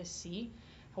hepatitis C.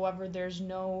 However, there's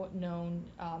no known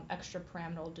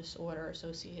extrapyramidal disorder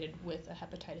associated with a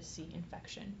hepatitis C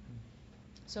infection.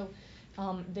 So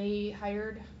they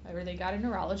got a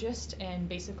neurologist, and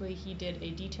basically he did a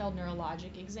detailed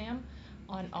neurologic exam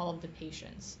on all of the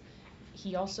patients.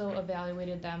 He also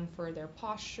evaluated them for their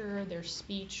posture, their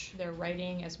speech, their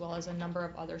writing, as well as a number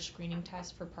of other screening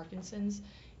tests for Parkinson's,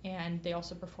 and they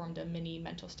also performed a mini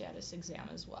mental status exam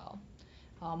as well.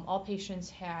 All patients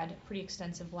had pretty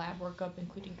extensive lab workup,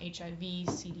 including HIV,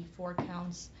 CD4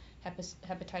 counts,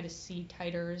 hepatitis C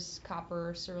titers,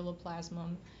 copper,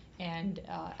 ceruloplasmin, and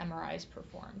MRIs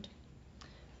performed.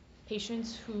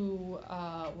 Patients who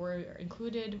were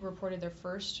included reported their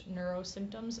first neuro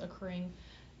symptoms occurring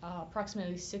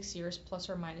approximately 6 years plus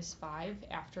or minus 5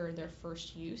 after their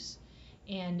first use,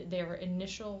 and their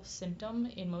initial symptom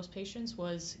in most patients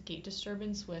was gait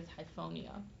disturbance with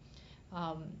hyphonia.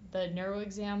 The neuro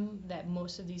exam that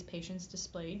most of these patients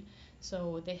displayed,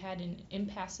 so they had an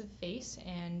impassive face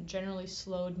and generally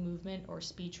slowed movement or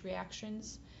speech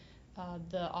reactions.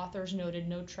 The authors noted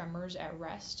no tremors at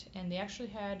rest, and they actually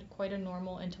had quite a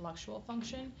normal intellectual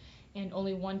function, and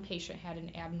only 1 patient had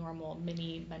an abnormal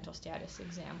mini mental status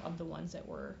exam of the ones that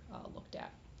were looked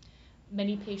at.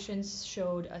 Many patients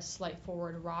showed a slight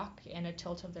forward rock and a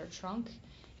tilt of their trunk,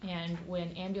 and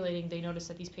when ambulating, they noticed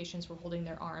that these patients were holding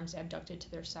their arms abducted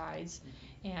to their sides,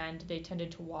 and they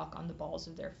tended to walk on the balls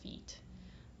of their feet.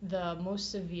 The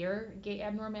most severe gait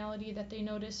abnormality that they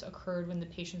noticed occurred when the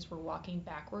patients were walking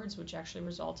backwards, which actually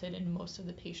resulted in most of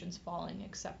the patients falling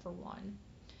except for 1.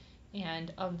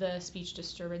 And of the speech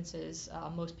disturbances,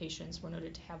 most patients were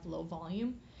noted to have low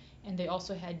volume, and they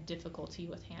also had difficulty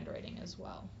with handwriting as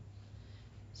well.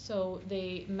 So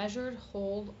they measured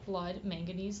whole blood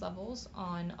manganese levels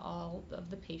on all of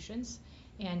the patients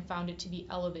and found it to be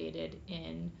elevated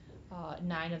in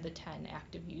 9 of the 10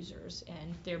 active users,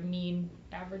 and their mean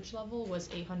average level was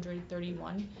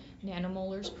 831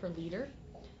 nanomolars per liter.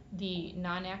 The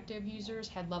non-active users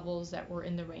had levels that were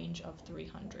in the range of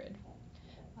 300.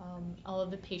 All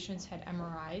of the patients had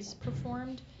MRIs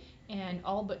performed, and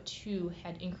all but 2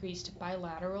 had increased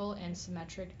bilateral and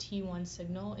symmetric T1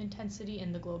 signal intensity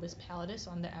in the globus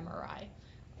pallidus on the MRI.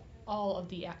 All of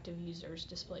the active users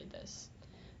displayed this.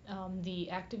 The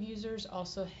active users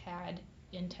also had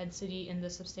intensity in the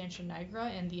substantia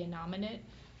nigra and the innominate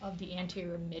of the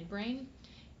anterior midbrain,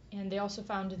 and they also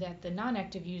found that the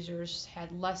non-active users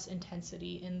had less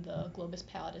intensity in the globus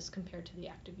pallidus compared to the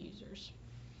active users.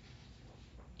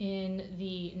 In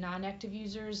the non-active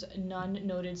users, none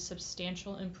noted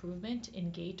substantial improvement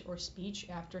in gait or speech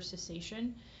after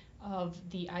cessation of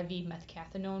the IV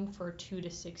methcathinone for 2 to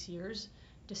 6 years,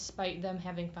 despite them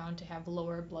having found to have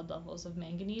lower blood levels of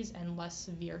manganese and less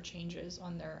severe changes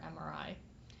on their MRI.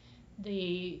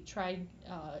 They tried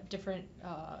different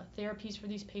therapies for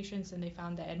these patients, and they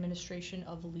found that administration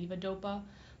of levodopa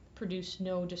produced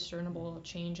no discernible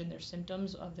change in their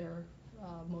symptoms of their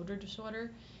motor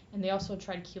disorder. And they also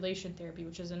tried chelation therapy,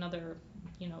 which is another,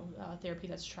 therapy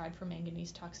that's tried for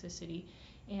manganese toxicity.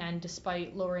 And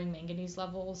despite lowering manganese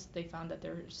levels, they found that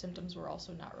their symptoms were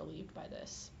also not relieved by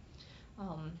this.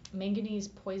 Manganese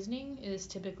poisoning is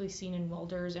typically seen in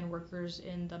welders and workers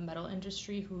in the metal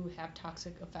industry who have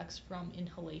toxic effects from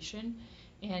inhalation,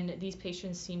 and these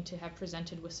patients seem to have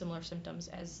presented with similar symptoms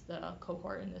as the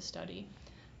cohort in this study.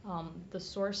 The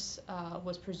source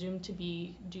was presumed to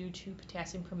be due to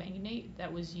potassium permanganate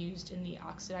that was used in the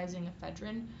oxidizing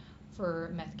ephedrine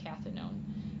for methcathinone.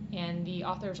 And the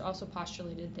authors also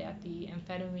postulated that the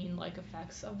amphetamine-like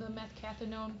effects of the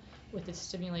methcathinone with its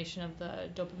stimulation of the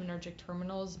dopaminergic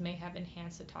terminals may have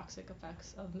enhanced the toxic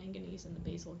effects of manganese in the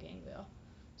basal ganglia.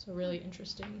 So really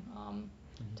interesting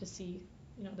to see,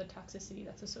 the toxicity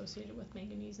that's associated with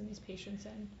manganese in these patients,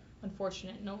 and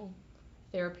unfortunate no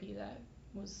therapy that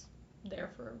was there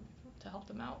to help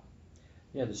them out.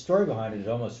 Yeah, the story behind it is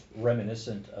almost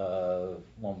reminiscent of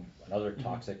another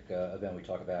toxic event we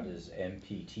talk about is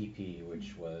MPTP,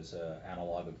 which was an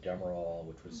analog of Demerol,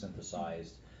 which was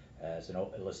synthesized as an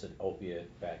illicit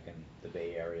opiate back in the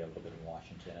Bay Area, a little bit in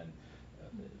Washington,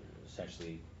 and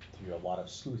essentially through a lot of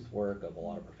sleuth work of a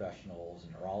lot of professionals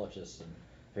and neurologists, and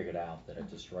figured out that it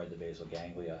destroyed the basal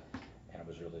ganglia, and it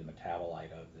was really the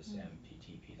metabolite of this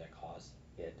MPTP that caused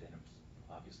it, and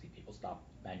obviously people stopped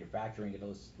manufacturing it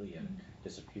illicitly and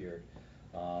disappeared,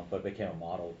 but it became a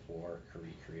model for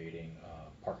recreating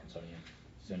Parkinsonian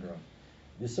syndrome.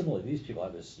 Similarly, these people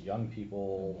have this young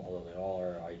people, although they all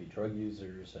are IV drug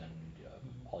users and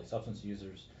polysubstance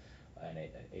users, and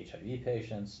HIV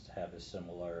patients have a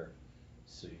similar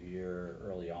severe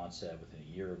early onset within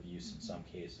a year of use in some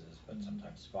cases, but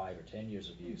sometimes 5 or 10 years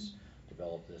of use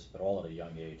develop this, but all at a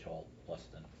young age, all less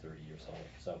than 30 years old.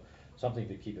 So something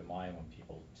to keep in mind when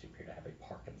people appear to have a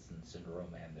Parkinson's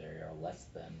syndrome and they are less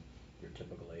than your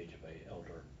typical age of a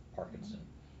elder Parkinson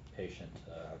patient.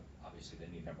 Obviously they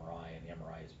need an MRI, and the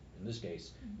MRI is, in this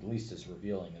case, at least as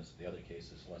revealing as the other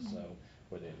cases, less so,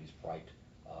 where they have these bright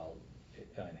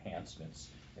enhancements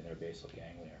in their basal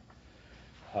ganglia.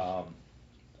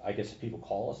 I guess if people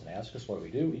call us and ask us what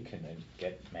do, we can then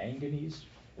get manganese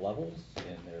levels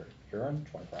in their urine,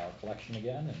 24-hour collection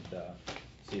again, and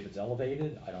see if it's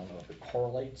elevated. I don't know if it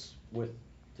correlates with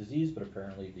disease, but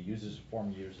apparently the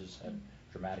former users had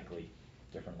dramatically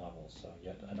different levels. So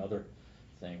yet another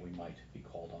thing we might be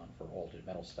called on for altered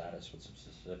metal status with some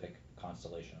specific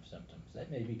constellation of symptoms that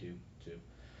may be due to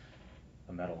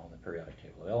a metal on the periodic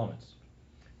table of elements.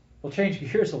 We'll change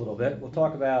gears a little bit. We'll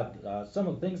talk about some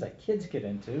of the things that kids get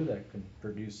into that can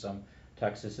produce some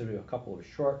toxicity. A couple of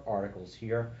short articles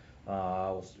here.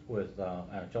 With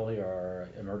Anatoly, our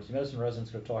emergency medicine resident,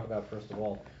 is going to talk about, first of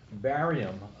all,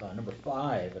 barium, number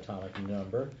 5 atomic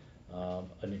number,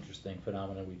 an interesting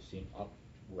phenomenon we've seen a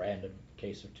random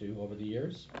case or two over the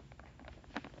years.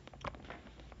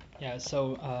 Yeah,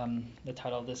 so the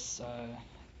title of this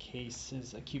case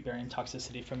is Acute Barium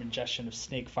Toxicity from Ingestion of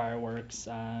Snake Fireworks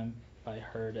by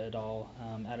Hurd et al.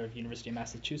 Out of University of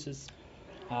Massachusetts.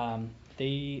 So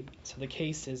the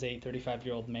case is a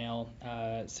 35-year-old male,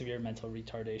 severe mental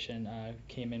retardation,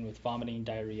 came in with vomiting,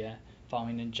 diarrhea,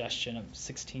 following ingestion of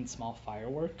 16 small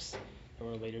fireworks that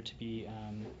were later to be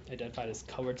identified as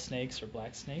colored snakes or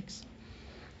black snakes.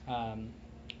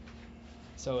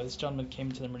 So this gentleman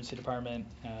came to the emergency department,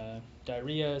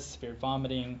 diarrhea, severe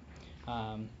vomiting.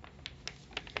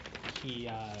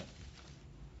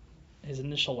 His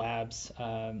initial labs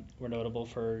were notable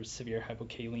for severe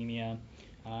hypokalemia.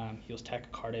 He was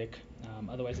tachycardic.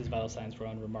 Otherwise, his vital signs were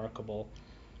unremarkable.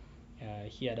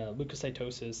 He had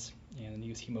leukocytosis, and he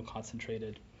was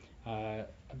hemoconcentrated.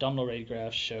 Abdominal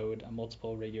radiographs showed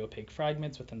multiple radiopaque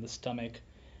fragments within the stomach.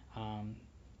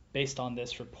 Based on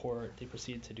this report, they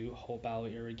proceeded to do whole bowel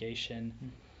irrigation.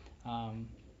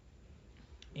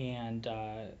 And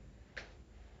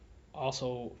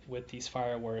also with these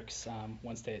fireworks,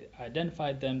 once they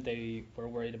identified them, they were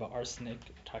worried about arsenic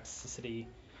toxicity,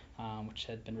 which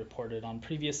had been reported on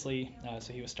previously,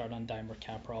 so he was started on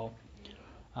dimercaprol.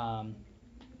 The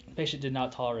patient did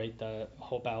not tolerate the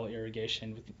whole bowel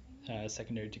irrigation with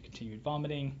secondary to continued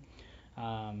vomiting,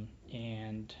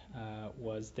 and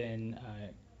was then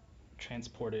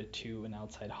transported to an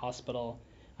outside hospital.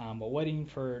 While waiting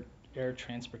for air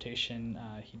transportation,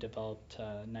 he developed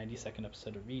a 90-second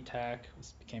episode of VTAC,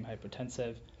 became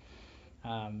hypotensive.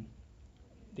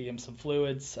 They gave him some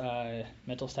fluids.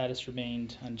 Mental status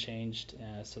remained unchanged,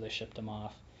 so they shipped him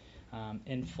off.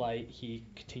 In flight, he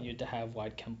continued to have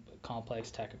wide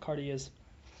complex tachycardias,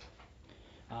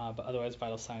 but otherwise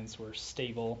vital signs were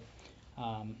stable.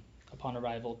 Upon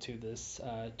arrival to this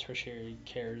tertiary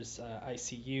care's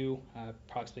ICU,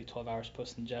 approximately 12 hours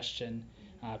post-ingestion,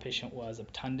 patient was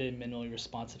obtunded, minimally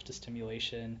responsive to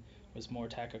stimulation, was more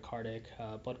tachycardic,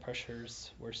 blood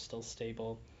pressures were still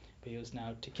stable, but he was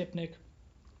now tachypnic.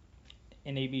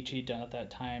 An ABG done at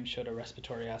that time showed a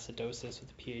respiratory acidosis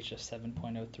with a pH of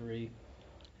 7.03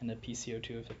 and a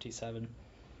PCO2 of 57.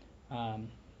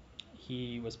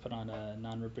 He was put on a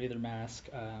non-rebreather mask.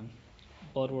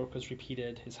 Blood work was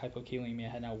repeated. His hypokalemia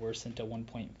had now worsened to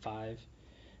 1.5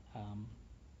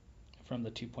 from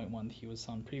the 2.1 he was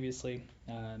on previously.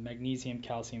 Magnesium,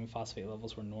 calcium, and phosphate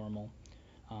levels were normal.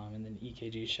 And then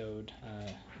EKG showed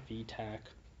VTAC.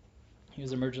 He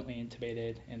was emergently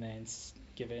intubated and then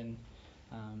given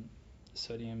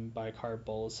sodium bicarb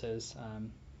boluses. I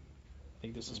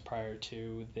think this was prior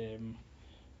to them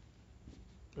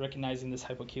recognizing this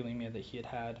hypokalemia that he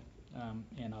had,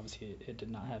 and obviously it did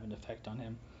not have an effect on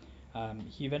him.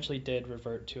 He eventually did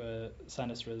revert to a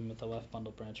sinus rhythm with the left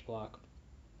bundle branch block.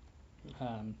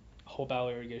 Whole bowel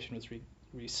irrigation was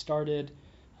restarted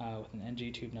with an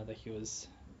NG tube now that he was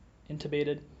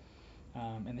intubated,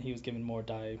 and then he was given more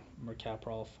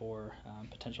dimercaprol for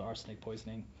potential arsenic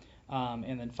poisoning.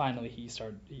 And then finally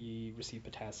he received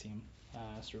potassium,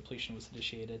 so repletion was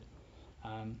initiated.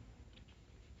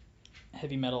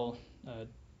 Heavy metal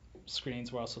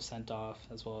screens were also sent off,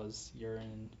 as well as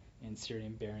urine and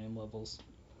serum barium levels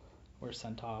were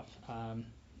sent off.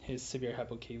 His severe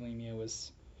hypokalemia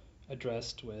was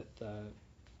addressed with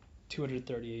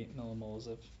 238 millimoles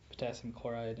of potassium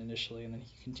chloride initially, and then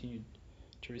he continued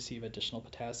to receive additional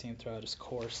potassium throughout his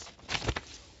course.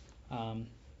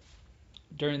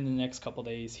 During the next couple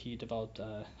days, he developed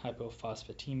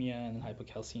hypophosphatemia and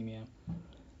hypocalcemia.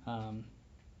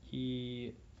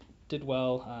 He did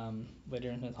well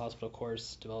later in his hospital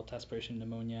course, developed aspiration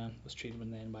pneumonia, was treated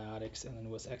with antibiotics, and then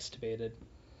was extubated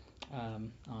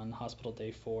on hospital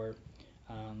day 4.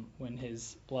 When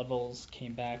his blood levels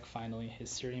came back, finally, his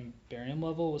serum barium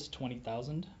level was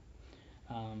 20,000,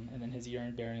 and then his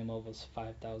urine barium level was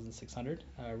 5,600.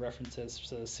 References,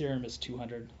 so the serum is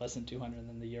 200, less than 200, and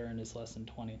then the urine is less than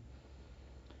 20.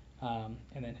 And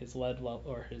then his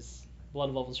his blood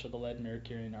levels for the lead,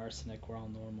 mercury, and arsenic were all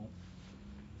normal.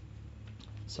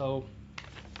 So,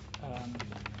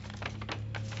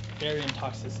 barium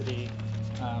toxicity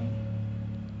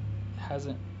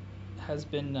has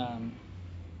been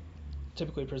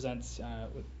typically presents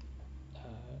with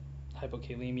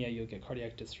hypokalemia. You'll get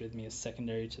cardiac dysrhythmia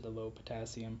secondary to the low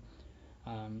potassium.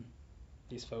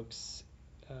 These folks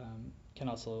can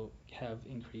also have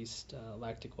increased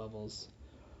lactic levels,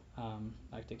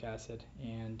 lactic acid,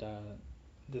 and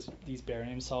these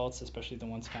barium salts, especially the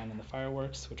ones found in the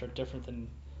fireworks, which are different than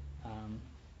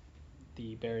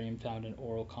the barium found in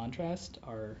oral contrast,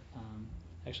 are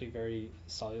actually very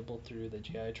soluble through the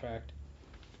GI tract,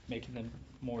 making them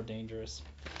more dangerous.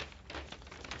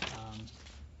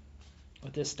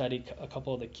 With this study, a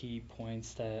couple of the key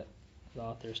points that the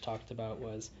authors talked about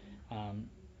was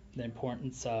the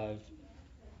importance of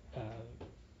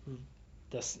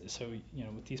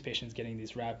with these patients getting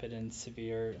these rapid and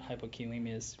severe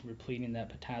hypokalemias, repleting that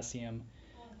potassium,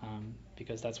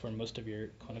 because that's where most of your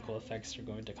clinical effects are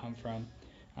going to come from.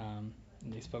 And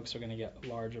these folks are going to get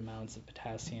large amounts of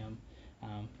potassium.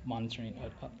 Monitoring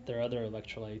their other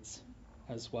electrolytes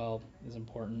as well is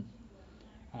important,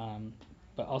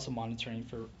 but also monitoring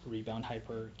for rebound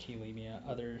hyperkalemia.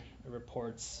 Other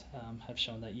reports have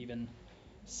shown that even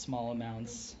small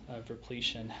amounts of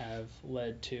repletion have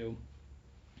led to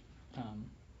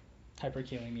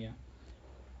hyperkalemia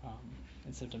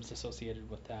and symptoms associated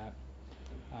with that.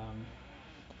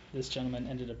 This gentleman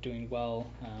ended up doing well,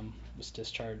 was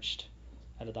discharged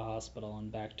out of the hospital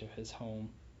and back to his home.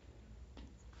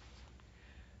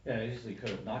 Yeah, it usually could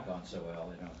have not gone so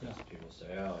well, because people say,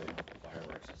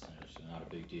 fireworks, it's not a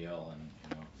big deal, and,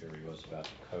 here he was about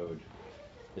the code.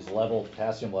 His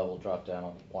potassium level dropped down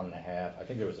on 1.5. I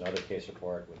think there was another case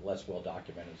report with less well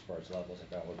documented as far as levels I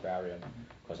found with barium,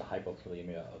 because of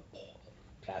hypokalemia, a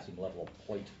potassium level of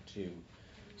 0.2.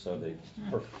 So the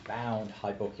profound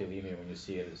hypokalemia, when you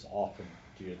see it, is often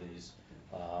due to these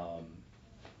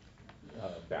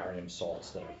barium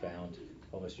salts that are found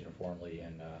almost uniformly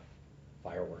in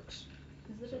fireworks.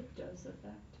 Is it a dose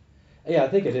effect? Yeah, I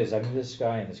think it is. I mean, this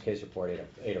guy in this case report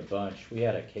ate a bunch. We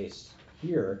had a case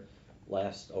here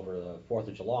over the 4th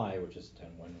of July, which is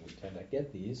when we tend to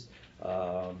get these.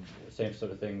 Same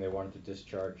sort of thing. They wanted to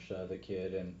discharge the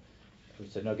kid, and we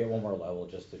said, no, get one more level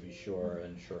just to be sure.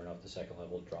 And sure enough, the second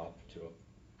level dropped to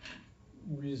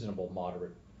reasonable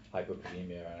moderate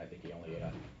hypopigmia, and I think he only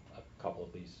had a couple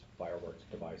of these fireworks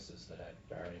devices that had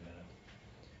barium in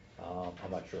it.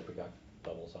 I'm not sure if we got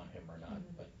levels on him or not,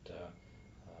 but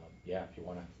yeah, if you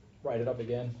want to write it up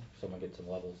again, someone get some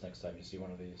levels next time you see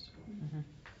one of these.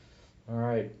 All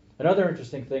right. Another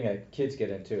interesting thing that kids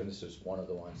get into, and this is one of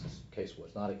the ones, this case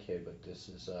was not a kid, but this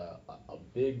is a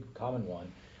big common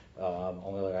one.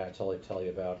 Only I tell you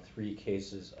about 3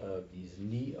 cases of these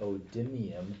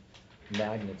neodymium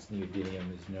magnets.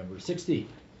 Neodymium is number 60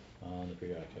 on the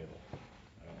periodic table.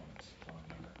 I don't know, it's a long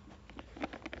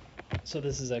number. So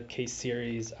this is a case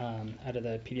series out of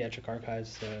the Pediatric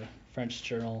Archives, the French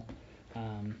journal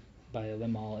by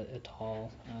Limal et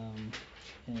al.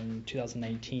 In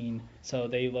 2019. So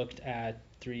they looked at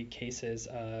 3 cases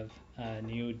of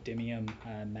neodymium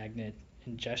magnet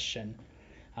ingestion.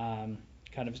 Kind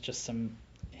of just some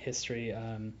history.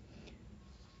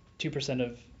 2%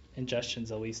 of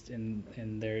ingestions, at least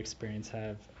in their experience,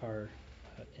 are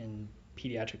in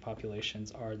pediatric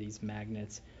populations are these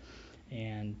magnets,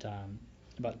 and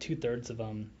about 2/3 of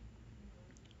them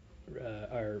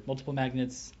are multiple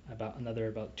magnets. About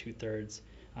 2/3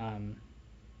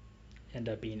 end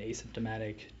up being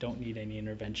asymptomatic, don't need any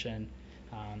intervention.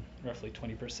 Roughly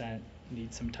 20%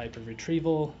 need some type of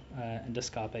retrieval,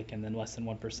 endoscopic, and then less than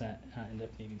 1% end up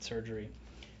needing surgery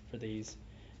for these.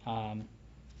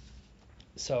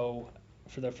 So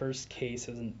for the first case,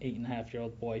 it was an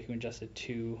 8.5-year-old boy who ingested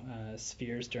 2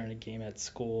 spheres during a game at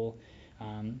school.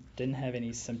 Didn't have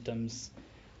any symptoms,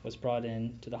 was brought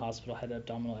in to the hospital, had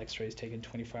abdominal x-rays taken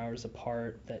 24 hours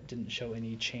apart that didn't show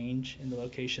any change in the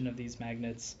location of these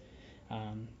magnets.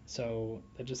 So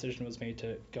the decision was made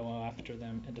to go after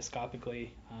them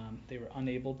endoscopically. They were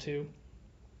unable to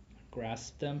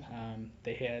grasp them.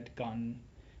 They had gotten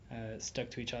stuck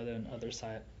to each other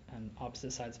on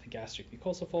opposite sides of the gastric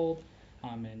mucosal fold,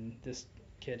 and this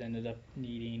kid ended up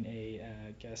needing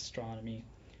a gastronomy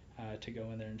to go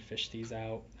in there and fish these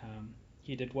out.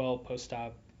 He did well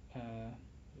post-op,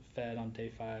 fed on day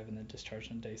 5 and then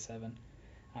discharged on day 7.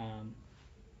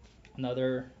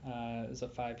 Another is a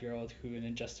 5-year-old who had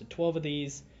ingested 12 of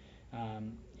these.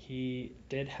 He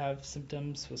did have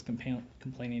symptoms, was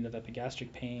complaining of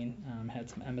epigastric pain, had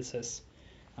some emesis.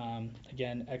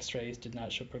 Again, x-rays did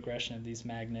not show progression of these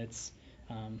magnets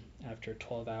after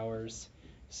 12 hours.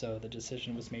 So the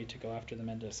decision was made to go after them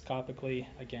endoscopically.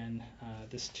 Again,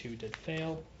 this too did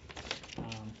fail.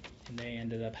 And they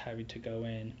ended up having to go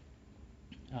in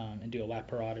and do a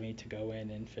laparotomy to go in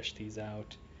and fish these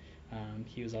out.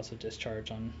 He was also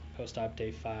discharged on post-op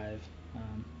day 5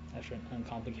 after an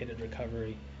uncomplicated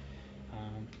recovery.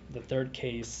 The third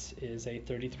case is a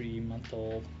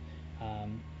 33-month-old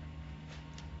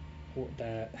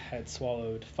that had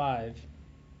swallowed 5,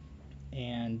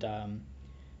 and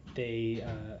they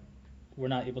were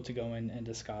not able to go in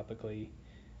endoscopically,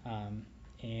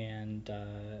 and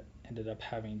ended up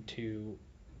having to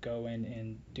go in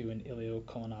and do an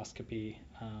ileocolonoscopy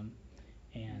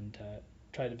and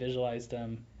try to visualize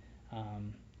them,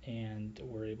 and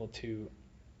were able to.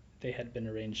 They had been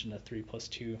arranged in a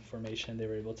 3+2 formation. They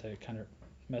were able to kind of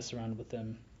mess around with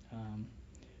them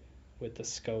with the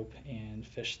scope and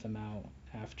fish them out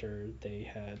after they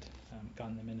had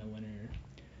gotten them in a linear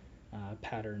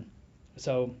pattern.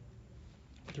 So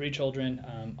 3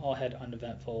 children all had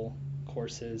uneventful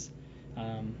courses.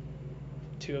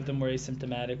 2 of them were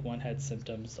asymptomatic, 1 had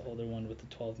symptoms, the older one with the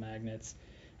 12 magnets.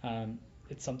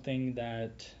 It's something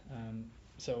that,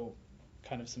 so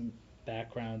kind of some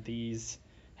background, these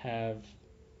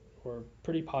were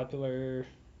pretty popular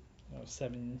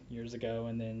 7 years ago,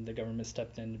 and then the government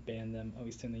stepped in and banned them, at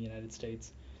least in the United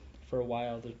States. For a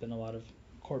while, there's been a lot of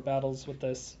court battles with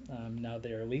this. Now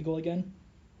they are legal again,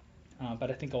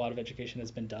 but I think a lot of education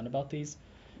has been done about these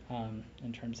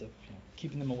in terms of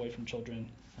keeping them away from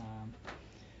children.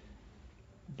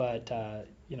 But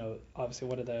obviously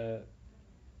one of the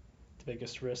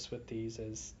biggest risks with these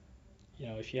is,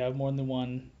 if you have more than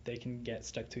one, they can get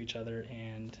stuck to each other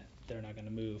and they're not going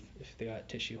to move if they got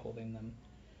tissue holding them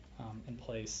in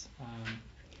place.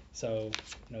 So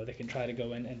they can try to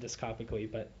go in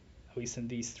endoscopically, but at least in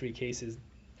these 3 cases,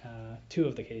 2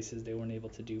 of the cases, they weren't able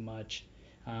to do much.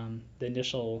 The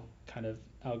initial kind of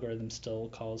algorithm still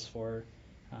calls for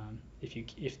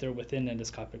if they're within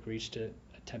endoscopic reach to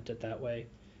attempt it that way.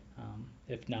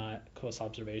 If not, close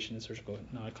observation and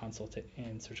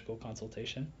surgical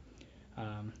consultation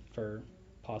for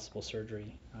possible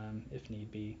surgery if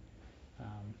need be.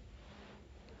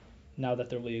 Now that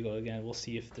they're legal again, we'll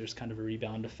see if there's kind of a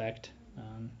rebound effect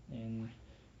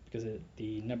because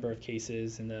the number of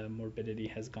cases and the morbidity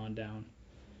has gone down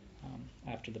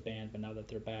after the ban, but now that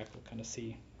they're back, we'll kind of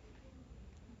see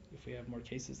if we have more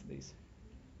cases of these.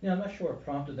 Yeah, I'm not sure what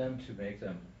prompted them to make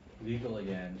them legal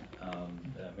again. I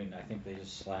mean, I think they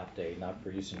just slapped a not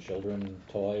producing children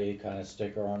toy kind of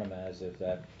sticker on them as if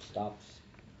that stops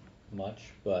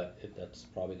much, but that's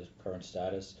probably the current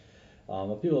status.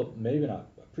 What people maybe not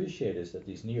appreciate is that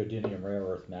these neodymium rare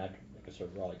earth magnets are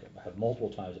like have multiple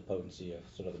times the potency of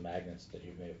sort of the magnets that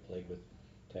you may have played with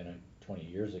 10 and 20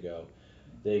 years ago.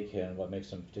 They can, what makes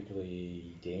them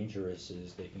particularly dangerous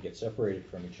is they can get separated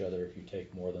from each other if you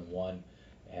take more than one,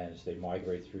 and as they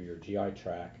migrate through your GI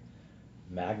tract,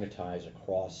 magnetize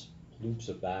across loops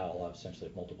of bowel, essentially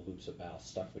multiple loops of bowel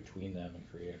stuck between them, and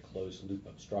create a closed loop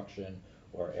obstruction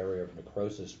or area of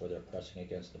necrosis where they're pressing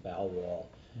against the bowel wall.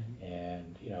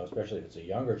 And especially if it's a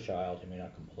younger child who may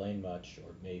not complain much,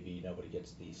 or maybe nobody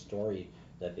gets the story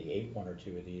that they ate one or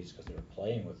two of these because they were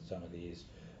playing with some of these,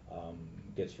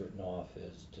 gets written off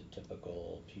as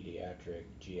typical pediatric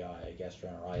GI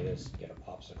gastroenteritis, get a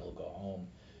popsicle, go home,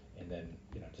 and then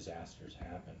disasters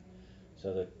happen.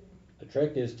 So the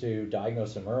trick is to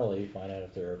diagnose them early, find out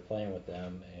if they're playing with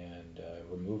them, and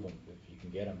remove them if you can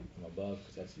get them from above,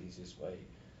 because that's the easiest way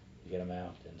to get them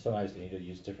out. And sometimes they need to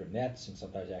use different nets, and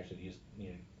sometimes they actually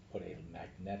need to put a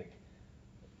magnetic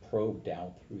probe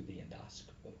down through the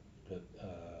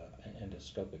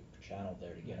endoscopic channel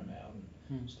there to get them out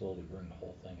and slowly bring the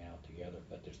whole thing out together.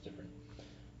 But there's different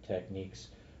techniques.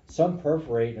 Some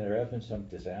perforate, and there have been some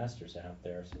disasters out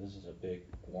there, so this is a big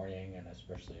warning, and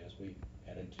especially as we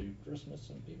head into Christmas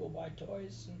and people buy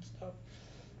toys and stuff,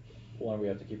 one we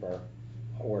have to keep our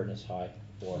awareness high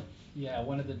for. Yeah,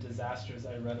 one of the disasters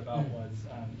I read about was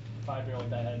a 5-year-old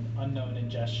that had unknown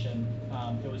ingestion.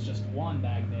 It was just one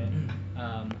magnet,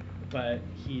 but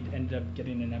he'd ended up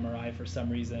getting an MRI for some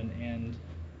reason and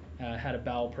had a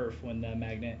bowel perf when the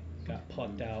magnet got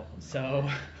plucked out. So,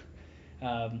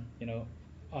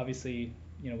 obviously,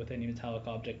 with any metallic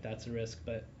object, that's a risk.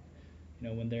 But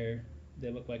when they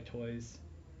look like toys,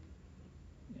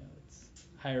 it's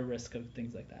higher risk of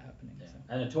things like that happening. Yeah. So.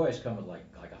 And the toys come with like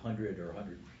 100 or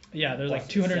 100. Yeah, there's like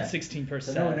 216%.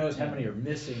 So no one knows how many are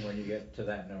missing when you get to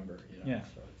that number. Yeah.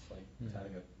 So it's like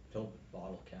having a pill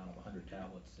bottle count of 100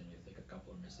 tablets, and you think a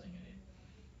couple are missing, and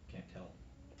you can't tell.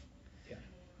 Yeah.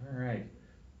 All right.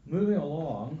 Moving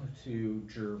along to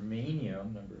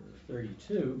germanium, number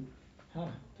 32.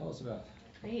 Hannah, tell us about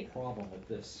the problem with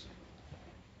this.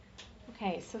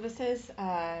 Okay, so this is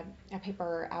a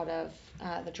paper out of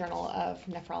the Journal of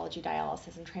Nephrology,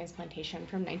 Dialysis, and Transplantation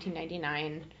from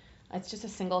 1999. It's just a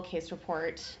single case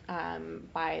report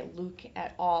by Luke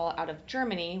et al. Out of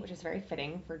Germany, which is very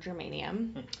fitting for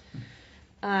germanium,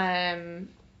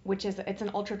 it's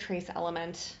an ultra trace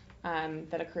element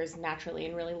that occurs naturally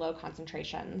in really low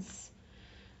concentrations.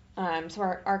 So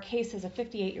our case is a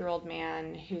 58-year-old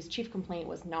man whose chief complaint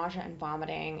was nausea and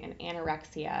vomiting and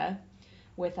anorexia,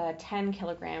 with a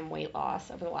 10-kilogram weight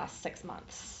loss over the last 6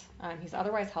 months. He's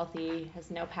otherwise healthy,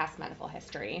 has no past medical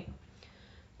history.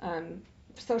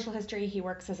 Social history, he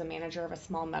works as a manager of a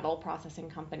small metal processing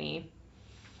company.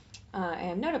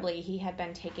 And notably, he had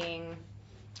been taking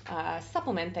a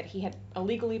supplement that he had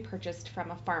illegally purchased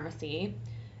from a pharmacy,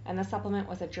 and the supplement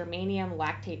was a germanium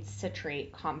lactate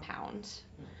citrate compound.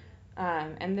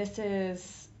 And this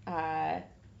is a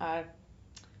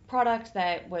product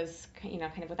that was, kind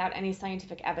of without any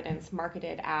scientific evidence,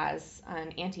 marketed as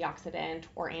an antioxidant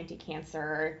or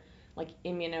anti-cancer, like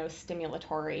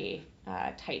immunostimulatory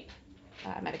type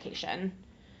medication.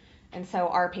 And so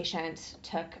our patient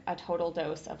took a total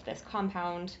dose of this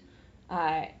compound,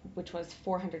 which was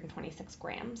 426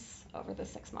 grams over the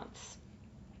 6 months.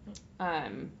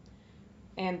 And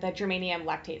the germanium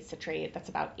lactate citrate, that's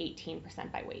about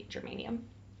 18% by weight germanium.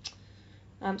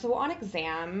 So on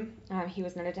exam, he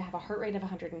was noted to have a heart rate of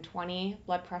 120,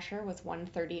 blood pressure was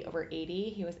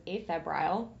 130/80, he was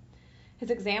afebrile.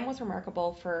 His exam was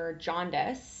remarkable for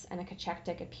jaundice and a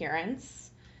cachectic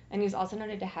appearance, and he was also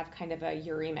noted to have kind of a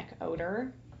uremic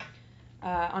odor.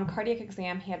 On cardiac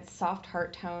exam, he had soft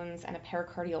heart tones and a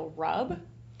pericardial rub,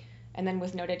 and then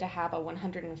was noted to have a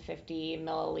 150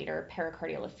 milliliter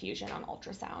pericardial effusion on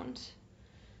ultrasound.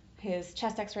 His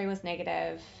chest x-ray was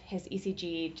negative, his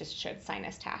ECG just showed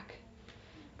sinus tach.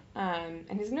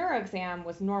 And his neuro exam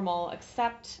was normal,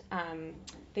 except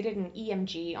they did an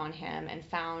EMG on him and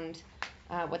found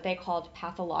what they called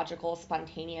pathological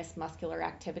spontaneous muscular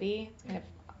activity. It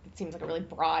seems like a really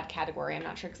broad category. I'm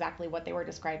not sure exactly what they were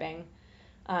describing.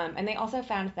 And they also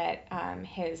found that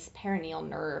his perineal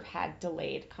nerve had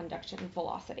delayed conduction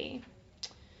velocity.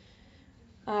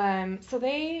 So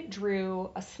they drew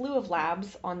a slew of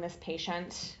labs on this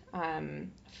patient.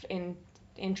 In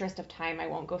interest of time, I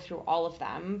won't go through all of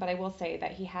them, but I will say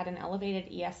that he had an elevated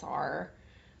ESR,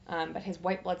 but his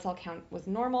white blood cell count was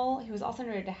normal. He was also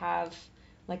noted to have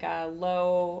like a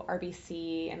low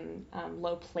RBC and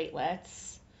low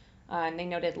platelets. And they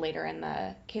noted later in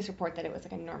the case report that it was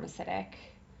like a normocytic,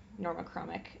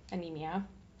 normochromic anemia.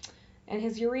 And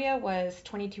his urea was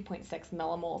 22.6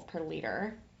 millimoles per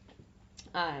liter.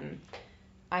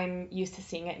 I'm used to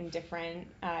seeing it in different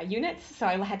units, so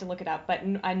I had to look it up. But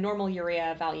a normal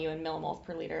urea value in millimoles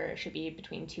per liter should be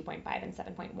between 2.5 and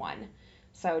 7.1.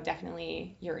 So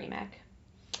definitely uremic.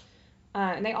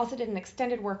 And they also did an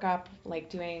extended workup, like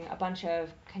doing a bunch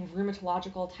of kind of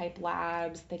rheumatological type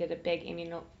labs. They did a big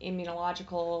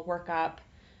immunological workup,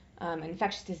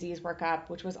 infectious disease workup,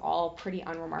 which was all pretty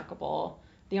unremarkable.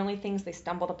 The only things they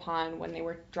stumbled upon when they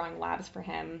were drawing labs for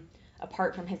him,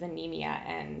 apart from his anemia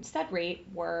and SED rate,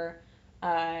 were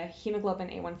hemoglobin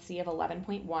A1C of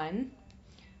 11.1.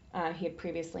 He had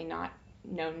previously not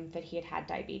known that he had had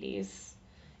diabetes.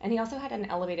 And he also had an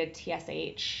elevated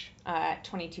TSH at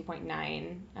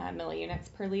 22.9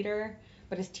 milliunits per liter,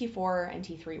 but his T4 and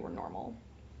T3 were normal.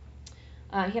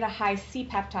 He had a high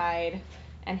C-peptide,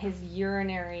 and his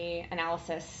urinary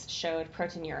analysis showed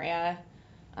proteinuria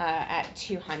at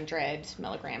 200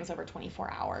 milligrams over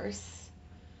 24 hours.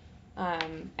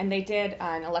 And they did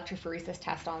an electrophoresis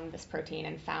test on this protein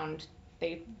and found,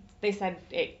 they said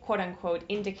it, quote unquote,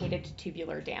 indicated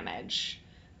tubular damage.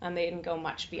 They didn't go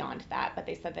much beyond that, but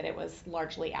they said that it was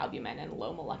largely albumin and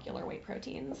low molecular weight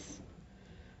proteins.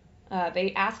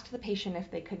 They asked the patient if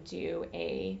they could do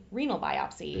a renal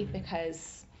biopsy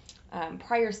because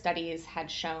prior studies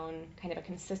had shown kind of a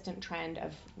consistent trend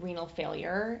of renal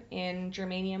failure in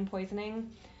germanium poisoning,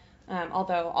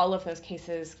 although all of those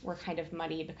cases were kind of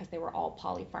muddy because they were all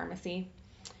polypharmacy.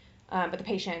 But the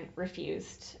patient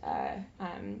refused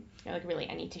like really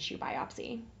any tissue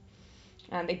biopsy.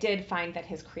 They did find that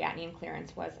his creatinine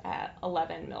clearance was at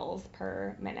 11 mils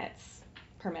per minute,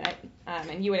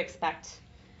 and you would expect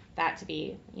that to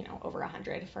be, over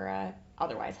 100 for a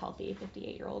otherwise healthy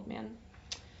 58-year-old man.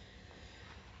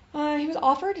 He was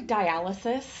offered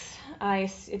dialysis.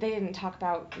 They didn't talk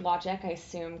about logic. I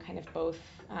assume kind of both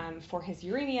for his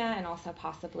uremia and also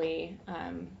possibly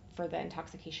for the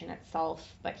intoxication itself,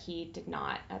 but he did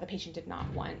not. The patient did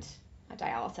not want a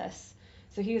dialysis.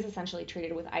 So he was essentially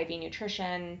treated with IV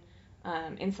nutrition,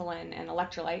 insulin, and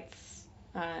electrolytes,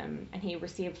 and he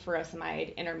received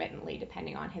furosemide intermittently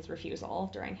depending on his refusal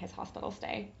during his hospital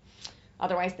stay.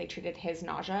 Otherwise, they treated his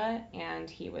nausea, and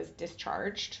he was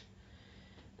discharged.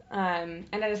 And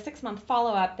at a 6-month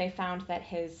follow-up, they found that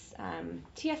his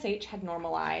TSH had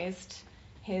normalized,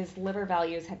 his liver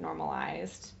values had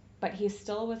normalized, but he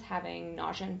still was having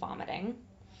nausea and vomiting.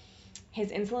 His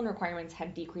insulin requirements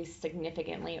had decreased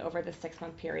significantly over the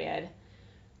 6-month period,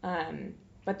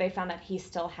 but they found that he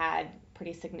still had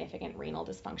pretty significant renal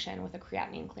dysfunction with a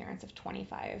creatinine clearance of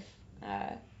 25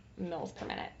 mils per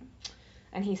minute.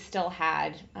 And he still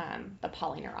had the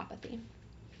polyneuropathy.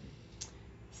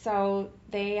 So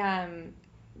they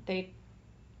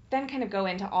then kind of go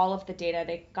into all of the data.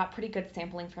 They got pretty good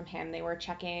sampling from him. They were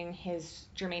checking his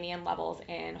germanium levels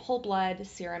in whole blood,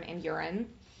 serum, and urine.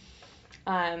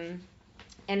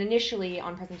 And initially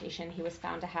on presentation, he was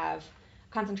found to have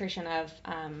a concentration of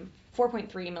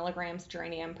 4.3 milligrams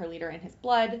germanium per liter in his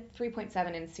blood,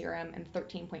 3.7 in serum, and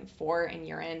 13.4 in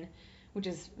urine, which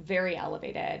is very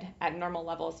elevated. At normal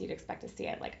levels, you'd expect to see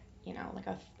it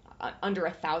under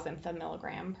 1,000th of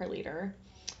milligram per liter.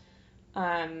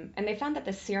 And they found that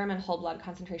the serum and whole blood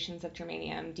concentrations of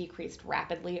germanium decreased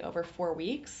rapidly over 4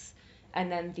 weeks,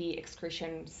 and then the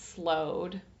excretion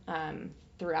slowed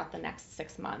throughout the next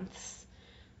 6 months.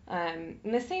 And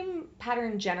the same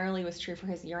pattern generally was true for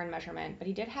his urine measurement, but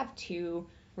he did have 2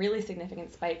 really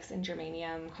significant spikes in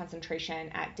germanium concentration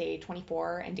at day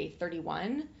 24 and day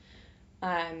 31.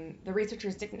 The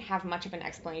researchers didn't have much of an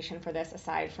explanation for this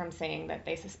aside from saying that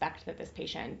they suspect that this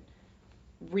patient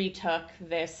retook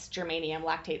this germanium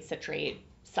lactate citrate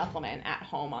supplement at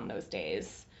home on those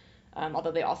days,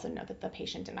 although they also know that the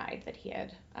patient denied that he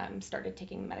had started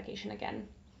taking the medication again.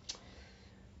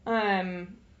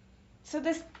 So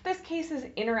this case is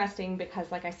interesting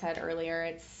because, like I said earlier,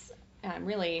 it's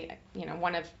really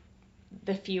one of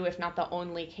the few, if not the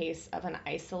only case of an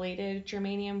isolated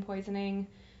germanium poisoning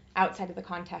outside of the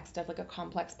context of like a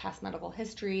complex past medical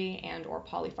history and or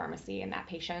polypharmacy in that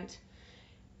patient.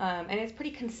 And it's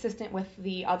pretty consistent with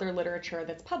the other literature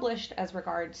that's published as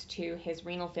regards to his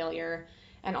renal failure,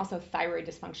 and also thyroid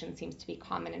dysfunction seems to be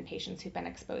common in patients who've been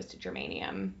exposed to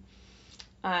germanium.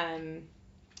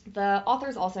 The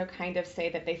authors also kind of say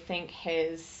that they think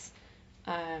his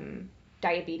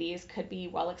diabetes could be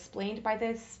well explained by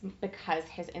this because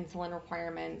his insulin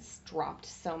requirements dropped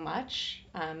so much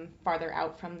farther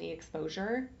out from the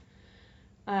exposure.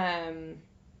 And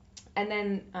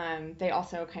then they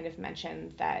also kind of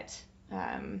mentioned that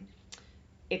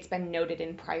it's been noted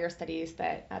in prior studies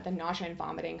that the nausea and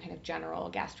vomiting, kind of general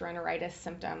gastroenteritis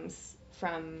symptoms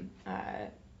from a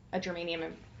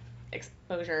germanium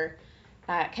exposure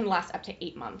can last up to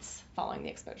 8 months following the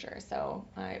exposure. So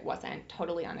it wasn't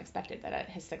totally unexpected that at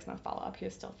his 6-month follow-up he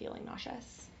was still feeling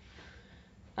nauseous.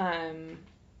 And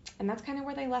that's kind of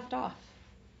where they left off.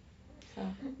 So.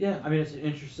 Yeah, I mean, it's an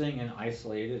interesting and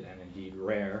isolated and indeed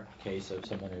rare case of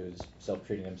someone who's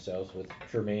self-treating themselves with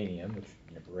germanium, which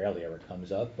rarely ever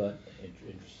comes up, but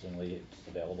interestingly, it's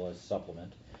available as a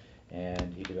supplement.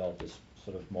 And he developed this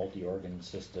sort of multi-organ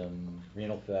system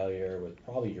renal failure with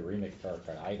probably uremic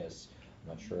pericarditis.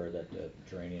 I'm not sure that the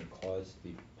geranium caused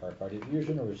the pericardial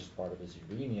effusion or was just part of his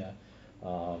uremia,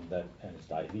 and his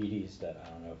diabetes. That I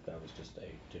don't know if that was just a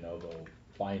de novo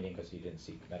finding because he didn't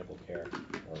seek medical care,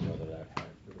 or whether that had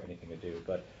anything to do.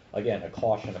 But again, a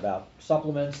caution about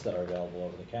supplements that are available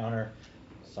over the counter.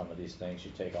 Some of these things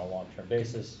you take on a long-term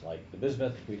basis, like the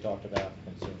bismuth we talked about,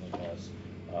 can certainly cause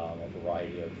a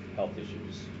variety of health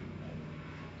issues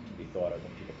to be thought of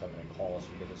when people come in and call us.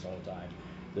 We get this all the time.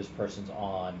 This person's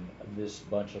on this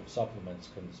bunch of supplements,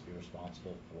 can this be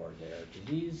responsible for their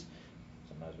disease?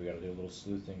 Sometimes we got to do a little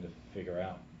sleuthing to figure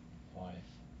out why.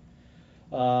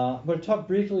 I'm going to talk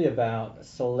briefly about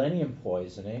selenium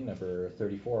poisoning, number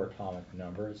 34 atomic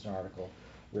number. It's an article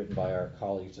written by our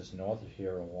colleagues just north of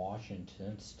here in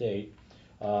Washington State.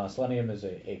 Selenium is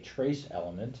a trace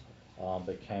element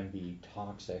that can be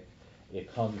toxic.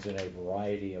 It comes in a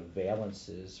variety of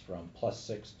valences from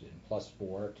 +6 and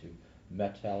 +4 to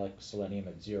metallic selenium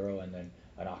at 0, and then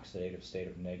an oxidative state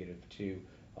of -2,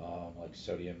 like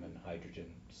sodium and hydrogen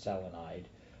selenide.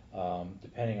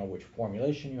 Depending on which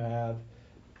formulation you have,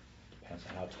 depends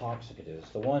on how toxic it is.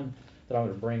 The one that I'm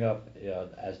going to bring up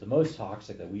as the most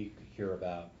toxic that we hear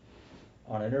about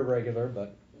on an irregular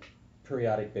but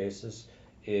periodic basis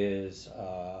is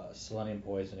selenium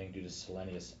poisoning due to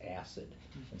selenious acid.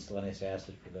 And selenious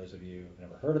acid, for those of you who've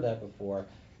never heard of that before,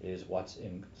 is what's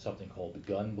in something called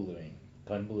gun bluing.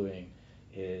 Gun bluing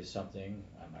is something,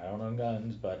 I don't own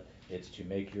guns, but it's to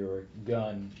make your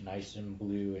gun nice and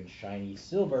blue and shiny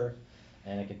silver,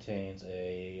 and it contains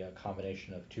a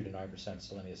combination of 2 to 9%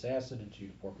 selenious acid and 2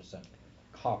 to 4%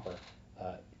 copper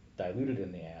diluted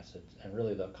in the acid. And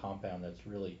really the compound that's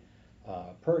really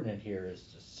pertinent here is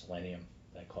just selenium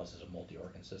that causes a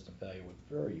multi-organ system failure with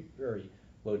very, very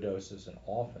low doses and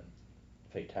often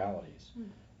fatalities.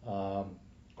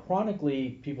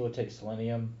 Chronically, people who take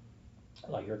selenium,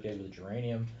 like your case with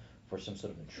geranium, for some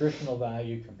sort of nutritional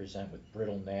value, can present with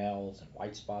brittle nails and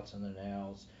white spots on their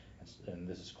nails, and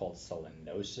this is called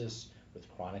selenosis with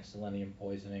chronic selenium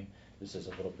poisoning. This is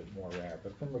a little bit more rare,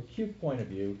 but from an acute point of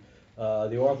view,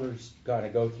 the authors kind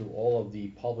of go through all of the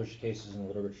published cases in the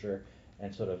literature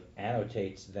and sort of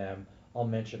annotates them. I'll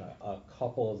mention a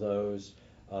couple of those.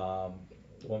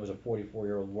 One was a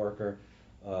 44-year-old worker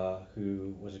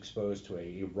who was exposed to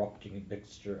a erupting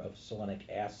mixture of selenic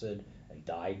acid and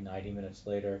died 90 minutes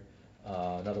later.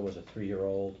 Another was a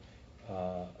 24-year-old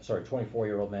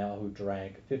male who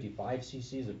drank 55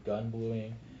 cc's of gun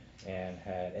bluing and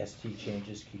had ST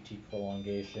changes, QT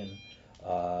prolongation,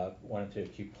 went into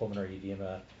acute pulmonary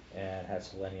edema, and had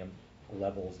selenium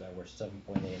levels that were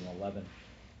 7.8 and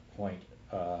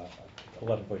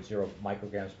 11.0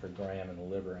 micrograms per gram in the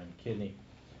liver and kidney.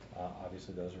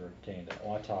 Obviously, those were obtained at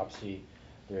autopsy.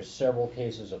 There's several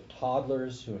cases of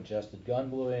toddlers who ingested gun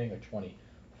bluing, a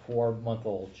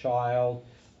 24-month-old child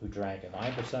who drank a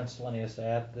 9% selenious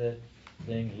acid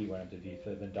thing. He went into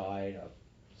VFib and died. A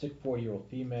 40-year-old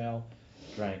female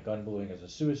drank gun bluing as a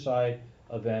suicide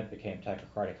event, became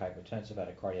tachycardic hypotensive, had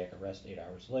a cardiac arrest 8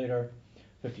 hours later.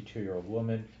 52-year-old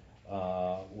woman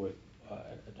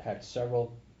had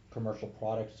several commercial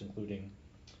products, including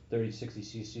 30-60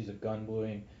 cc's of gun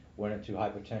bluing, went into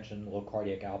hypotension, low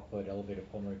cardiac output, elevated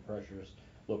pulmonary pressures,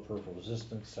 low peripheral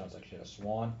resistance. Sounds like she had a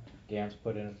Swan GANS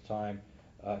put in at the time.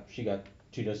 She got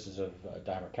 2 doses of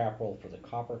dimercaprol for the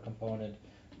copper component,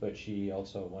 but she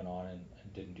also went on and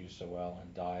didn't do so well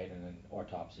and died. And then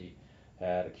autopsy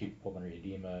had acute pulmonary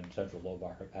edema and central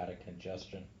lobar hepatic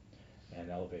congestion and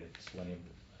elevated selenium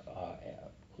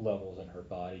levels in her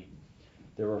body.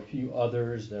 There were a few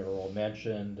others that were all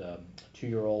mentioned, a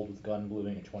 2-year-old with gun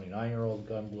bluing, a 29-year-old with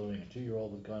gun bluing, a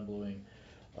 2-year-old with gun bluing,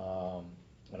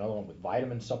 another one with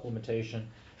vitamin supplementation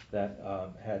that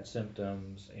had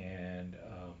symptoms, and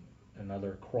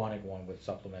another chronic one with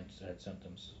supplements that had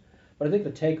symptoms. But I think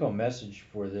the take-home message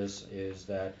for this is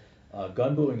that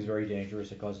gun booing is very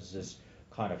dangerous. It causes this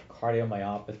kind of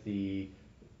cardiomyopathy,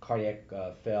 cardiac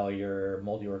failure,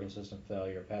 multi-organ system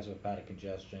failure, passive hepatic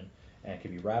congestion, and it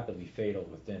can be rapidly fatal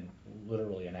within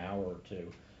literally an hour or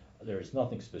two. There's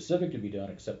nothing specific to be done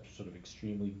except sort of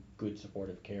extremely good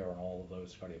supportive care on all of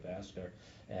those cardiovascular.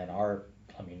 And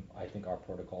I think our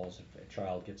protocols, if a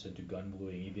child gets into gun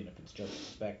bluing, even if it's just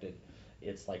suspected,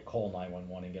 it's like call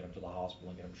 911 and get them to the hospital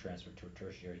and get them transferred to a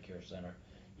tertiary care center.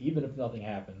 Even if nothing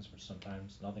happens, which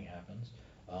sometimes nothing happens,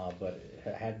 but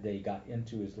had they got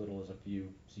into as little as a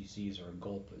few cc's or a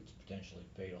gulp, it's potentially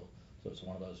fatal. So it's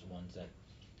one of those ones that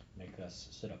make us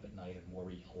sit up at night and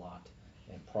worry a lot.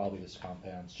 And probably this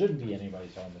compound shouldn't be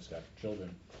anybody's home that's got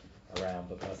children around,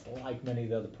 because like many of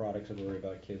the other products that worry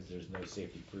about kids, there's no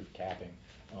safety-proof capping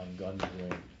on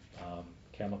gun-doing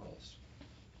chemicals.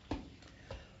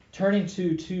 Turning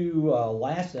to two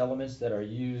last elements that are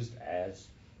used as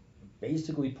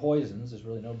basically poisons. There's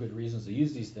really no good reasons to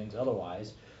use these things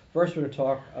otherwise. First, we're going to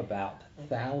talk about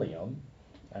thallium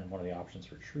and one of the options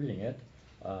for treating it.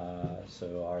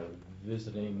 So our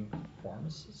visiting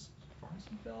pharmacy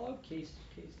fellow,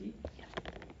 Casey.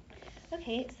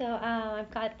 Okay, so I've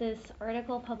got this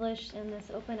article published in this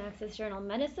open access journal,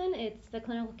 Medicine. It's the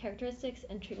clinical characteristics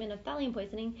and treatment of thallium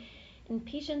poisoning in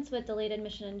patients with delayed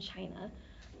admission in China.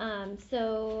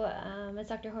 As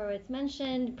Dr. Horowitz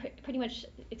mentioned, pretty much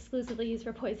exclusively used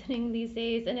for poisoning these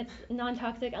days in its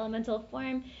non-toxic elemental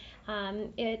form.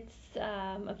 It's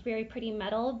a very pretty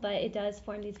metal, but it does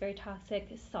form these very toxic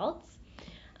salts.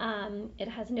 It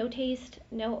has no taste,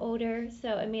 no odor,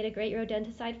 so it made a great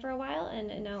rodenticide for a while,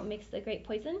 and now it makes a great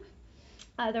poison.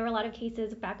 There were a lot of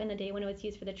cases back in the day when it was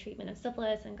used for the treatment of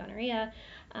syphilis and gonorrhea,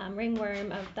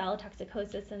 ringworm, of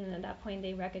thalatoxicosis, and at that point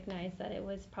they recognized that it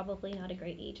was probably not a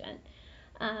great agent.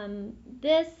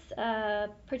 This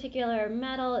particular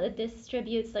metal, it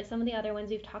distributes, like some of the other ones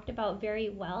we've talked about, very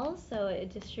well. So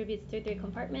it distributes through 3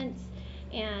 compartments,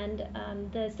 and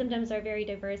the symptoms are very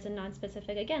diverse and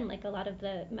non-specific, again, like a lot of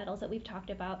the metals that we've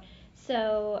talked about.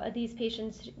 So these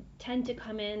patients tend to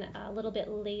come in a little bit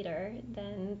later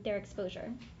than their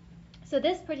exposure. So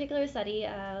this particular study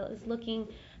is looking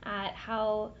at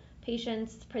how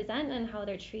patients present and how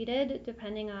they're treated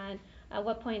depending on at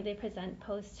what point they present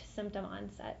post-symptom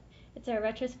onset. It's a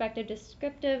retrospective,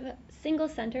 descriptive,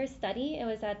 single-center study. It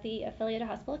was at the Affiliated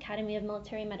Hospital Academy of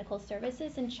Military Medical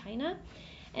Services in China,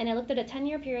 and it looked at a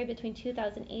 10-year period between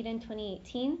 2008 and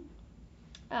 2018.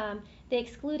 They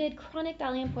excluded chronic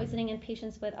thallium poisoning in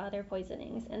patients with other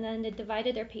poisonings, and then they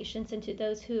divided their patients into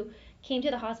those who came to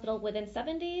the hospital within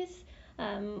 7 days,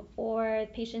 or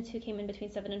patients who came in between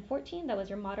 7 and 14, that was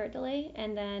your moderate delay,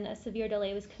 and then a severe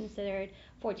delay was considered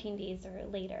 14 days or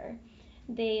later.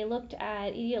 They looked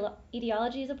at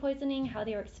etiologies of poisoning, how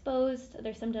they were exposed,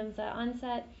 their symptoms at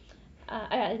onset,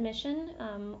 admission,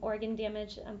 organ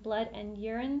damage, blood and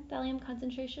urine thallium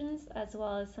concentrations, as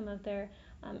well as some of their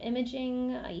imaging,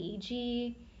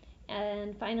 EEG,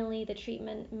 and finally the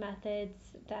treatment methods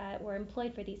that were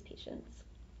employed for these patients.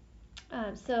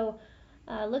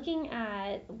 Looking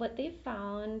at what they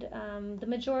found, the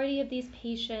majority of these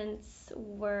patients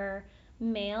were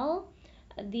male.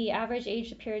 The average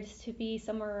age appears to be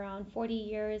somewhere around 40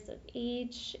 years of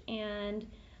age, and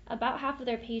about half of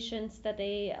their patients that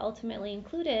they ultimately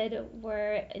included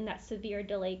were in that severe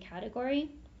delay category.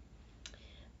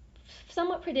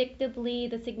 Somewhat predictably,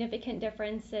 the significant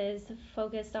differences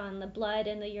focused on the blood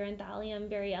and the urine thallium,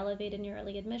 very elevated in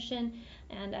early admission,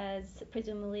 and as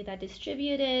presumably that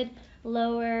distributed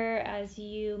lower as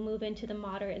you move into the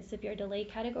moderate and severe delay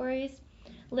categories.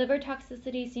 Liver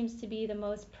toxicity seems to be the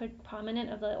most prominent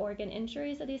of the organ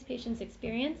injuries that these patients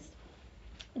experienced.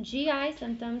 GI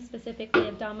symptoms, specifically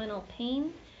abdominal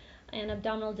pain and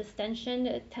abdominal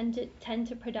distension, tend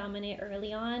to predominate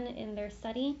early on in their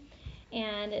study,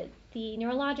 and the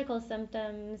neurological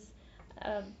symptoms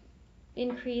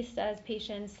increased as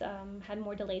patients had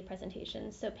more delayed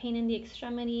presentations. So pain in the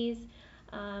extremities,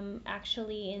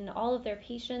 actually in all of their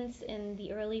patients in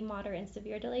the early, moderate, and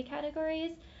severe delay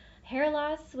categories. Hair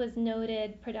loss was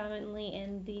noted predominantly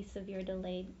in the severe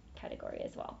delayed category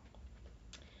as well.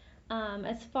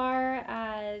 As far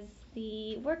as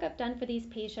the workup done for these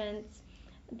patients,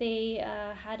 they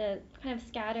had a kind of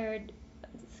scattered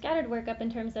workup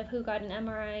in terms of who got an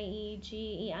MRI,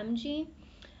 EEG, EMG.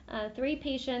 3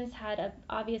 patients had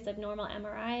obvious abnormal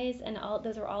MRIs, and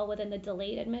those were all within the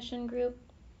delayed admission group.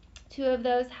 2 of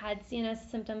those had CNS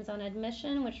symptoms on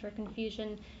admission, which were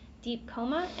confusion, deep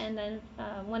coma, and then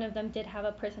one of them did have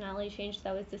a personality change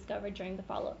that was discovered during the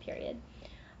follow-up period.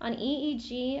 On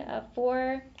EEG,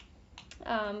 4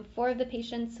 4 of the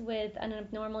patients with an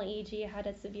abnormal EEG had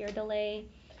a severe delay,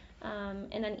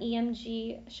 and an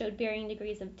EMG showed varying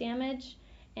degrees of damage,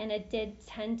 and it did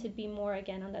tend to be more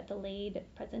again on the delayed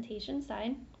presentation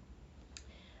side.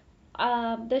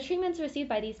 The treatments received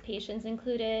by these patients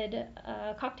included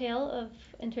a cocktail of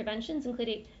interventions,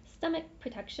 including stomach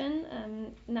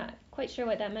protection, not quite sure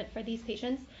what that meant for these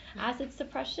patients, acid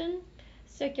suppression,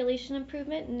 circulation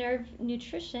improvement, nerve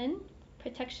nutrition,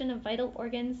 protection of vital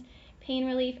organs, pain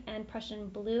relief, and Prussian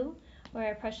blue,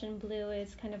 where Prussian blue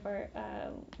is kind of our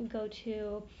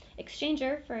go-to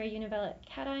exchanger for univalent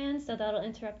cations, so that'll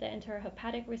interrupt the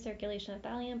intrahepatic recirculation of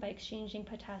thallium by exchanging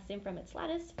potassium from its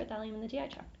lattice for thallium in the GI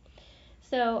tract.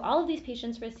 So all of these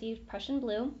patients received Prussian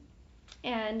blue,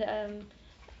 and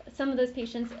some of those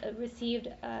patients received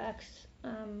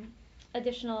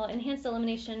additional enhanced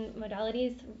elimination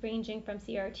modalities ranging from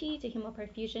CRT to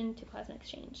hemoperfusion to plasma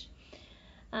exchange.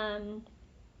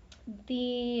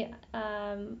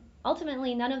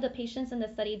 Ultimately, none of the patients in the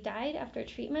study died after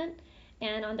treatment,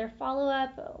 and on their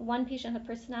follow-up, one patient had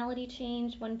personality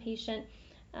change, one patient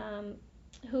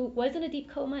who was in a deep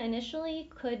coma initially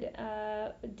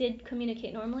did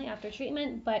communicate normally after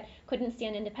treatment, but couldn't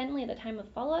stand independently at the time of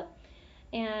follow-up,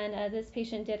 and this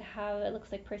patient did have, it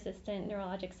looks like, persistent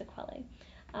neurologic sequelae.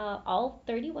 All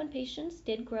 31 patients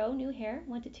did grow new hair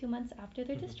 1 to 2 months after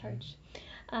their discharge.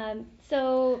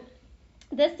 So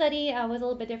this study was a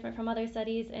little bit different from other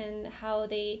studies in how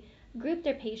they grouped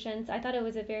their patients. I thought it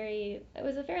was a fairly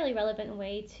relevant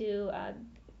way to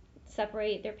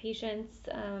separate their patients,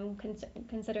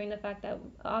 considering the fact that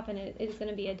often it is going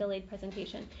to be a delayed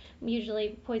presentation.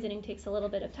 Usually poisoning takes a little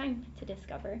bit of time to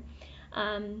discover.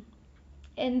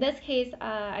 In this case,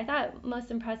 I thought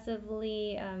most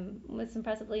impressively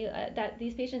that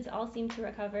these patients all seemed to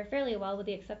recover fairly well, with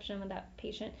the exception of that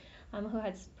patient who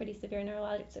had pretty severe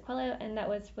neurologic sequelae, and that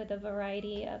was with a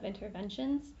variety of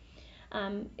interventions.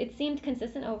 It seemed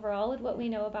consistent overall with what we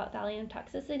know about thallium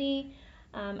toxicity,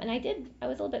 and I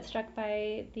was a little bit struck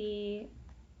by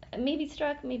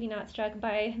maybe not struck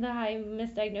by the high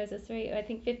misdiagnosis rate. I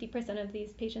think 50% of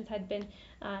these patients had been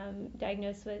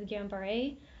diagnosed with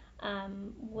Guillain-Barré,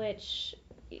 which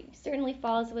certainly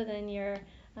falls within your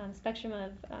spectrum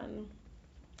of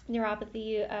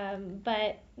neuropathy,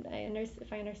 but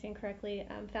if I understand correctly,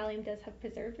 thallium does have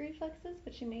preserved reflexes,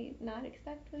 which you may not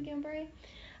expect with Guillain-Barré.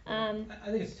 I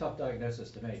think it's a tough diagnosis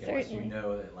to make, unless you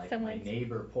know that, like, my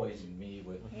neighbor poisoned me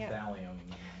with thallium,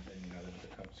 and then it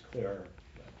becomes clearer.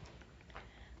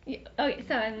 Okay,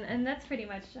 so and that's pretty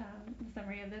much the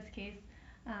summary of this case.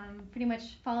 Pretty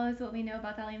much follows what we know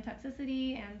about thallium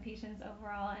toxicity, and patients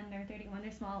overall, and they're 31,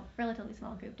 they're relatively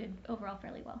small group, did overall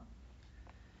fairly well.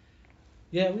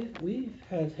 Yeah, we've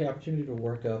had the opportunity to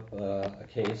work up a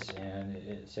case, and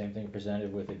same thing,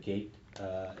 presented with a gait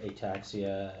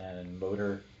ataxia and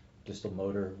distal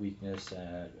motor weakness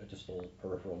and a distal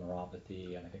peripheral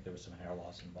neuropathy, and I think there was some hair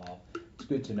loss involved. It's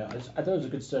good to know. I thought it was a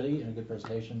good study and a good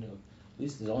presentation. At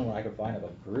least the only one I could find of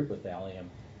a group of thallium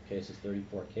cases,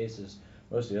 34 cases.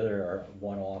 Most of the other are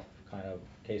one-off kind of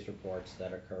case reports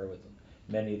that occur with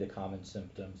many of the common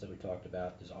symptoms that we talked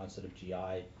about. There's onset of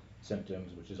GI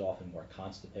symptoms, which is often more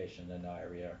constipation than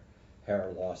diarrhea,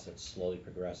 hair loss that's slowly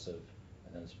progressive,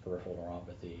 and then it's peripheral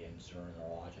neuropathy and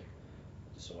neurologic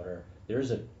disorder.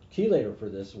 There's a chelator for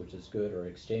this, which is good, or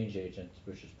exchange agent,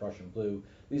 which is Prussian blue.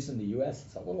 At least in the U.S.,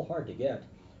 it's a little hard to get.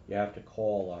 You have to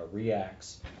call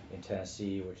REACS in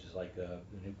Tennessee, which is like the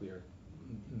nuclear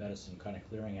medicine kind of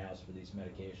clearinghouse for these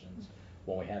medications.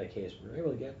 When we had a case, we were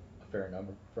able to get a fair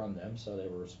number from them, so they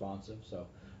were responsive. So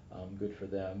good for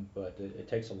them, but it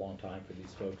takes a long time for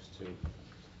these folks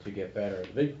to get better.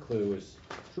 The big clue is,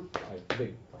 the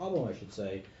big problem, I should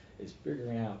say, is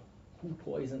figuring out who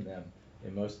poisoned them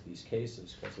in most of these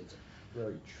cases, because it's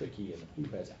very tricky, and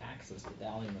who has access to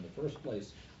thallium in the first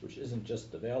place, which isn't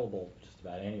just available just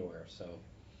about anywhere. So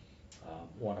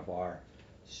one of our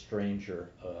stranger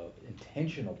of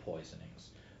intentional poisonings,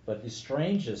 but the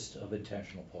strangest of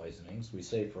intentional poisonings we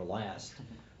save for last,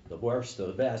 the worst of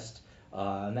the best,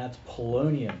 and that's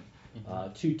polonium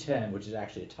 210, which is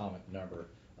actually atomic number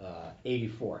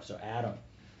 84. So Adam,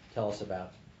 tell us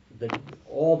about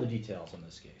all the details on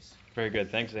this case. Very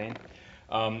good, thanks, Zane.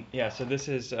 So this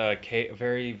is a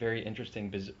very, very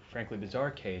interesting, frankly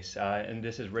bizarre case, and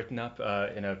this is written up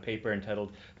in a paper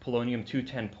entitled Polonium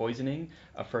 210 Poisoning,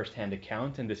 a First-Hand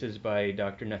Account, and this is by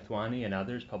Dr. Nathwani and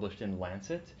others, published in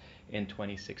Lancet in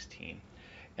 2016.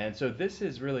 And so this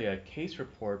is really a case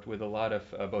report with a lot of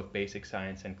both basic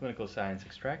science and clinical science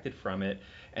extracted from it,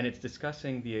 and it's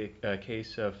discussing the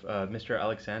case of Mr.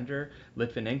 Alexander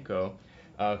Litvinenko,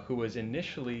 who was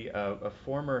initially a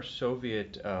former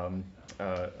Soviet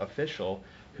official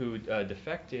who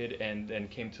defected and then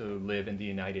came to live in the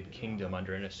United Kingdom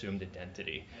under an assumed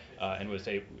identity, and was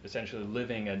essentially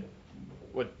living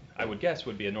what I would guess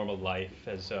would be a normal life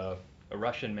as a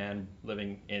Russian man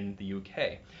living in the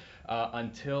UK,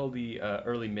 until the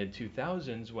early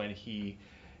mid-2000s, when he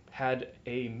had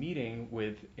a meeting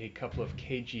with a couple of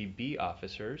KGB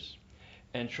officers,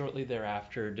 and shortly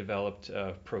thereafter developed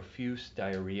profuse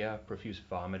diarrhea, profuse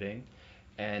vomiting,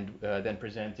 and then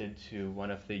presented to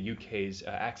one of the UK's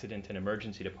accident and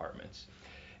emergency departments.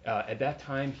 At that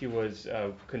time, he was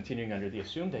continuing under the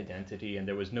assumed identity, and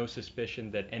there was no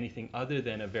suspicion that anything other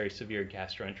than a very severe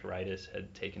gastroenteritis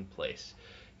had taken place.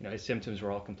 His symptoms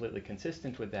were all completely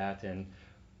consistent with that, and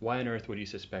why on earth would you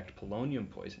suspect polonium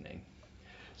poisoning?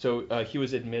 So he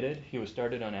was admitted, he was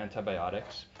started on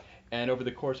antibiotics, and over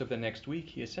the course of the next week,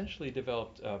 he essentially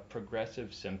developed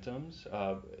progressive symptoms,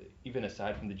 even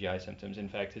aside from the GI symptoms. In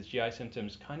fact, his GI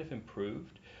symptoms kind of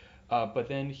improved, but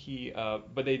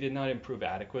they did not improve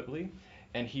adequately,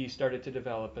 and he started to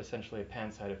develop essentially a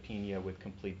pancytopenia with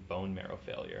complete bone marrow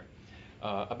failure.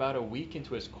 About a week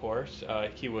into his course,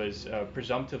 he was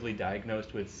presumptively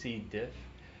diagnosed with C. diff.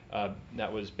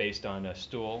 That was based on a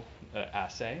stool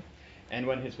assay. And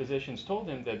when his physicians told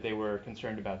him that they were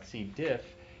concerned about C. diff,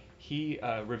 he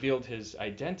revealed his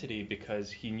identity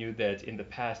because he knew that in the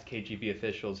past KGB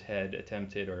officials had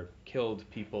attempted or killed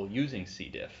people using C.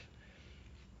 diff.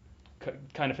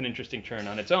 Kind of an interesting turn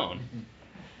on its own.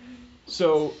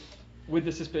 So, with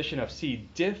the suspicion of C.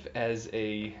 diff as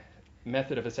a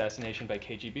method of assassination by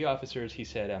KGB officers, he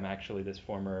said, "I'm actually this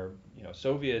former,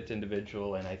 Soviet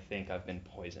individual, and I think I've been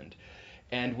poisoned."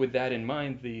 And with that in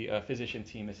mind, the physician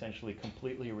team essentially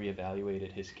completely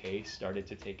reevaluated his case, started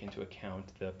to take into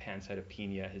account the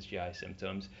pancytopenia, his GI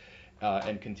symptoms,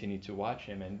 and continued to watch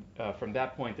him. And from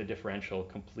that point, the differential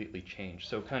completely changed.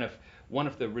 So kind of one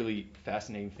of the really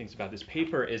fascinating things about this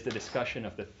paper is the discussion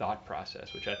of the thought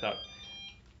process, which I thought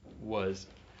was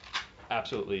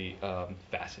absolutely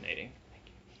fascinating.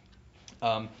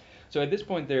 So at this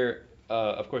point,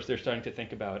 of course, they're starting to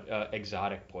think about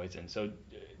exotic poison. So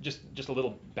just a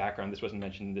little background, this wasn't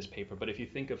mentioned in this paper, but if you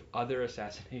think of other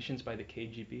assassinations by the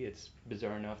KGB, it's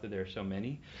bizarre enough that there are so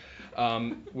many.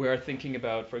 We are thinking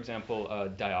about, for example,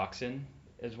 dioxin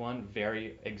is one,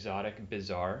 very exotic,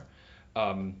 bizarre.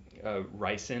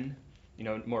 Ricin,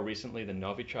 more recently the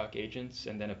Novichok agents,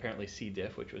 and then apparently C.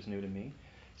 diff, which was new to me.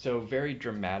 So very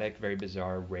dramatic, very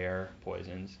bizarre, rare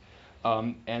poisons.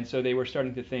 And so they were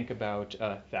starting to think about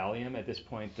thallium. At this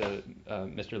point,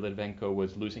 Mr. Litvenko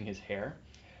was losing his hair,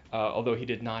 although he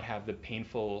did not have the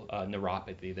painful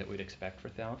neuropathy that we'd expect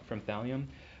from thallium.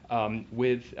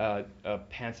 With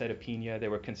pancytopenia, they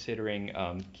were considering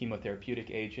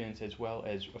chemotherapeutic agents as well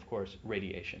as, of course,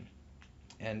 radiation.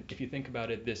 And if you think about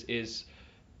it, this is,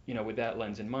 with that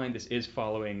lens in mind, this is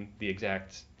following the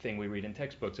exact thing we read in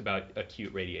textbooks about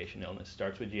acute radiation illness.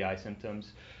 Starts with GI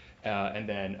symptoms, and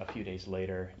then a few days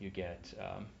later, you get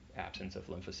absence of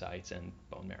lymphocytes and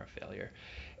bone marrow failure.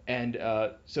 And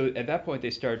so at that point, they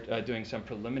start doing some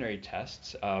preliminary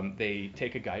tests. They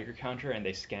take a Geiger counter and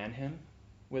they scan him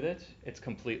with it. It's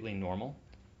completely normal.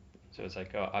 So it's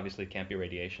like, obviously it can't be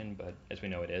radiation, but as we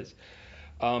know it is.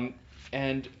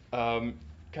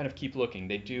 Kind of keep looking.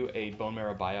 They do a bone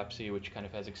marrow biopsy, which kind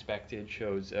of as expected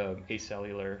shows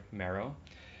acellular marrow.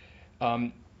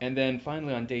 And then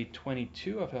finally on day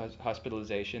 22 of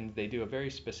hospitalization, they do a very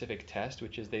specific test,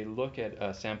 which is they look at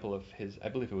a sample of his, I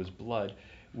believe it was blood,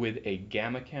 with a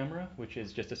gamma camera, which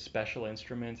is just a special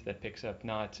instrument that picks up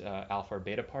not alpha or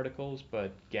beta particles,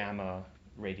 but gamma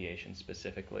radiation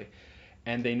specifically.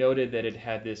 And they noted that it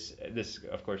had this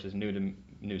of course is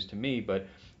news to me, but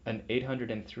an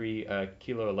 803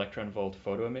 kilo electron volt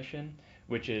photo emission,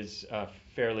 which is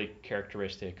fairly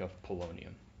characteristic of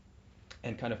polonium.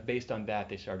 And kind of based on that,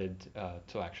 they started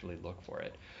to actually look for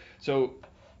it. So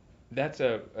that's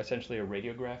essentially a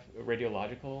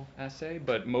radiological assay,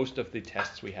 but most of the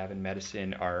tests we have in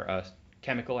medicine are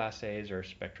chemical assays or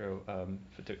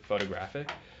spectrophotographic.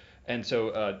 And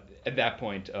so at that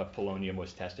point, polonium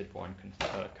was tested for and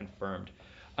confirmed.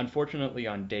 Unfortunately,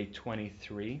 on day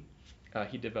 23,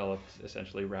 he developed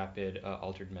essentially rapid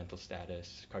altered mental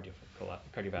status,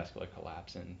 cardiovascular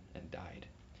collapse, and died.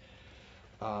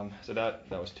 So that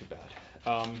was too bad.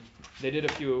 They did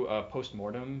a few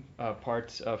post-mortem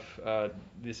parts of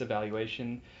this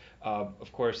evaluation.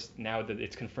 Of course, now that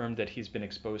it's confirmed that he's been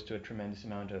exposed to a tremendous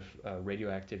amount of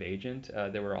radioactive agent,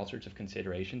 there were all sorts of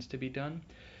considerations to be done.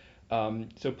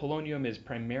 So polonium is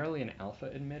primarily an alpha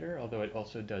emitter, although it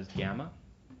also does gamma.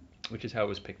 which is how it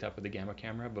was picked up with the gamma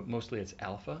camera, but mostly it's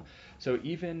alpha. So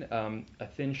even a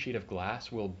thin sheet of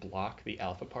glass will block the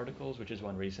alpha particles, which is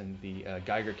one reason the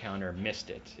Geiger counter missed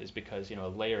it, is because a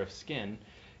layer of skin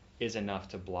is enough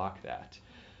to block that.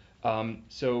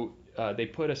 So they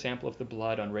put a sample of the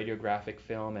blood on radiographic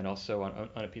film and also on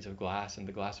a piece of glass, and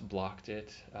the glass blocked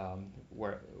it,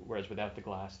 whereas without the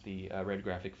glass, the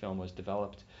radiographic film was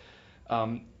developed.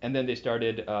 And then they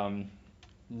started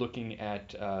looking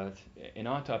at, in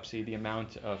autopsy, the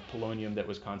amount of polonium that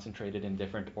was concentrated in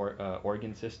different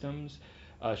organ systems,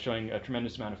 showing a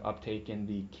tremendous amount of uptake in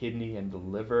the kidney and the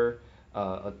liver,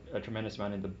 a tremendous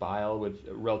amount in the bile, with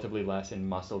relatively less in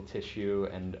muscle tissue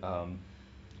and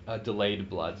delayed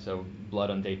blood. So blood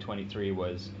on day 23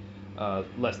 was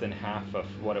less than half of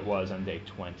what it was on day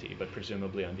 20, but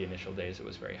presumably on the initial days it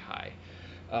was very high.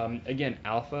 Again,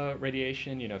 alpha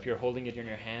radiation, if you're holding it in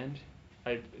your hand,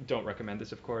 I don't recommend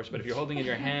this, of course, but if you're holding it in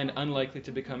your hand, unlikely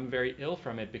to become very ill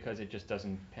from it because it just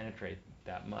doesn't penetrate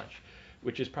that much,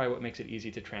 which is probably what makes it easy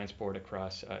to transport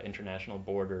across international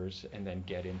borders and then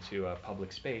get into a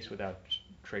public space without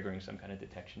triggering some kind of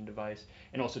detection device,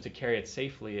 and also to carry it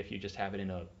safely if you just have it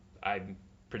in I'm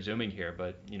presuming here,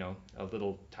 but a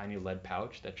little tiny lead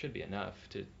pouch, that should be enough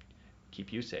to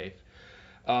keep you safe.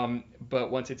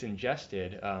 But once it's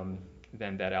ingested,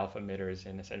 then that alpha emitter is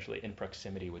essentially in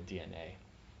proximity with DNA,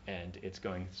 and it's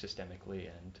going systemically,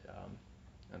 and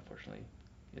unfortunately,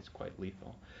 it's quite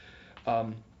lethal.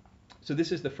 So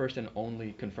this is the first and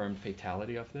only confirmed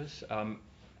fatality of this.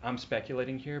 I'm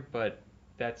speculating here, but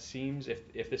that seems,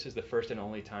 if this is the first and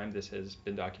only time this has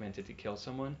been documented to kill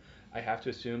someone, I have to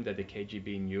assume that the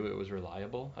KGB knew it was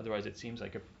reliable. Otherwise, it seems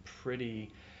like a pretty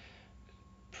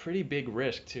big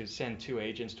risk to send 2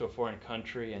 agents to a foreign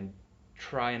country and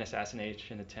try an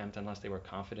assassination attempt unless they were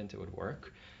confident it would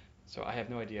work. So I have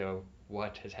no idea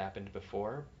what has happened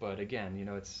before, but again,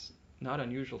 it's not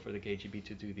unusual for the KGB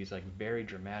to do these very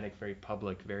dramatic, very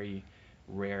public, very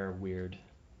rare, weird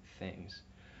things.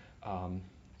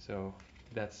 So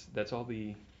that's all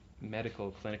the medical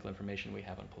clinical information we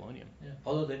have on polonium. Yeah.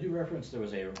 Although they do reference there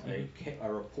was a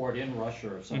report in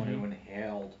Russia of someone who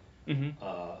inhaled an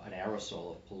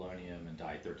aerosol of polonium and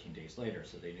died 13 days later,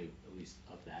 so they knew at least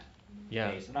of that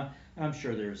case. And I'm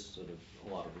sure there's sort of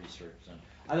a lot of research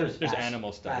and there's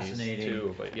animal studies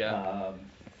too, but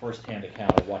first-hand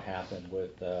account of what happened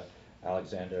with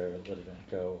Alexander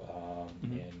Litvinenko,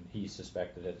 and he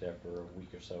suspected it after a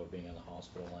week or so of being in the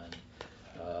hospital,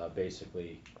 and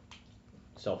basically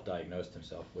self-diagnosed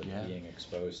himself with being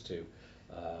exposed to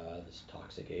this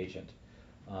toxic agent.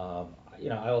 I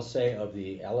will say of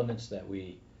the elements that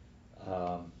we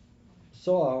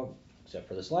saw, except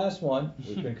for this last one,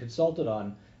 we've been consulted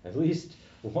on at least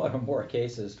one or more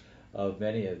cases of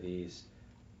many of these.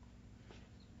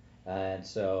 And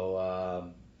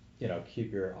so,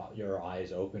 keep your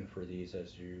eyes open for these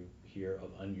as you hear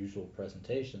of unusual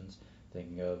presentations.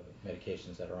 Thinking of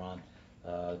medications that are on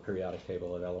the periodic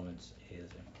table of elements is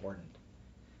important.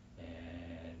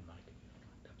 And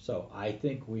so I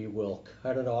think we will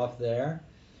cut it off there,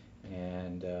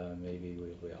 and maybe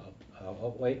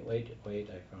wait,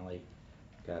 I finally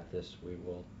got this. We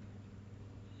will,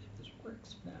 if this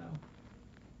works now,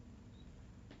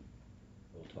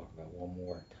 we'll talk about one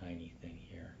more tiny thing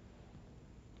here.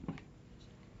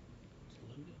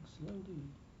 It's loading.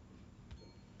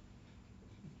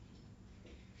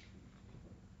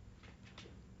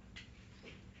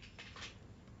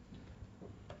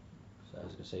 So I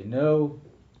was going to say, no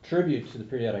tribute to the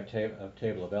periodic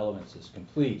table of elements is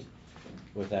complete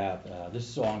without this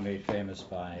song made famous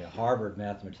by a Harvard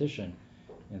mathematician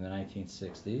in the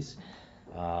 1960s.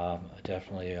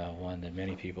 Definitely one that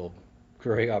many people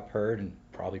growing up heard and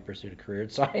probably pursued a career in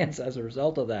science as a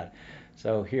result of that.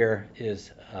 So here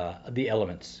is The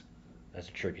Elements as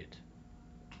a tribute.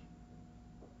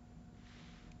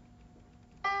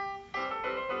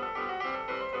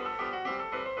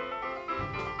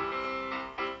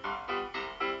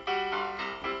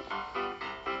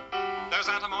 There's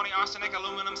antimony, arsenic,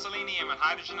 aluminum, selenium, and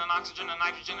hydrogen, and oxygen, and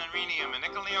nitrogen, and rhenium, and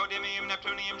nickel, neodymium,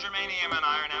 neptunium, germanium, and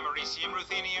iron, americium,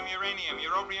 ruthenium, uranium,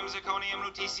 europium, zirconium,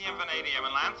 lutetium, vanadium,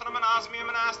 and lanthanum, and osmium,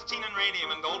 and astatine, and radium,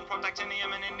 and gold,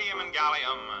 protactinium, and indium, and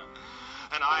gallium,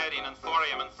 and iodine, and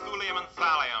thorium, and thulium, and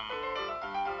thallium.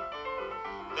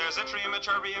 There's yttrium,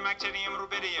 ytterbium, actinium,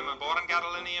 rubidium, and boron,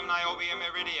 gadolinium, niobium,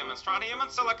 iridium, and strontium, and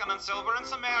silicon, and silver, and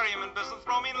samarium, and bismuth,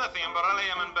 bromine, lithium,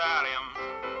 beryllium, and barium.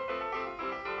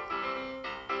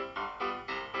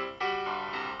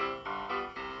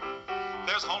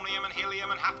 there's holmium and helium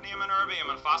and hafnium and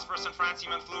erbium and phosphorus and francium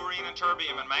and fluorine and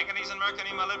terbium and manganese and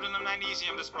mercurium, molybdenum,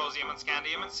 magnesium, dysprosium and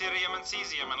scandium and cerium and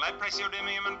cesium and lead,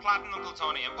 praseodymium and platinum,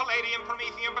 plutonium, palladium,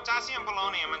 promethium, potassium,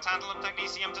 polonium and tantalum,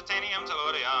 technetium, titanium,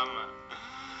 tellurium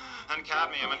and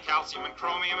cadmium and calcium and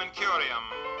chromium and curium.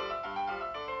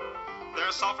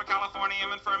 There's sulfur,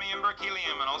 californium, and fermium,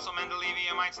 berkelium, and also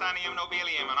mendelevium, einsteinium,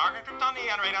 nobelium, and argon, krypton,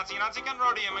 neon, radon, xenon, zinc, and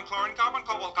rhodium, and chlorine, carbon,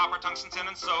 cobalt, copper, tungsten, tin,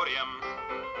 and sodium.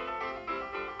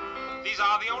 These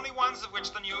are the only ones of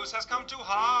which the news has come to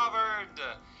Harvard.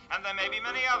 And there may be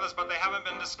many others, but they haven't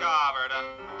been discovered.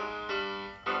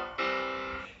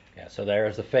 Yeah, so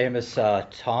there's the famous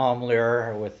Tom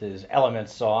Lehrer with his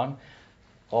Elements song.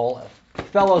 All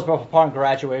fellows upon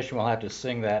graduation will have to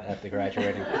sing that at the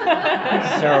graduating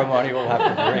ceremony. We'll have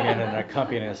to bring in an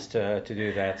accompanist to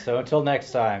do that. So until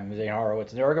next time, Zane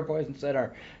Horowitz, the Oregon Poison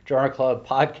Center Journal Club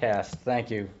podcast.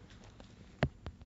 Thank you.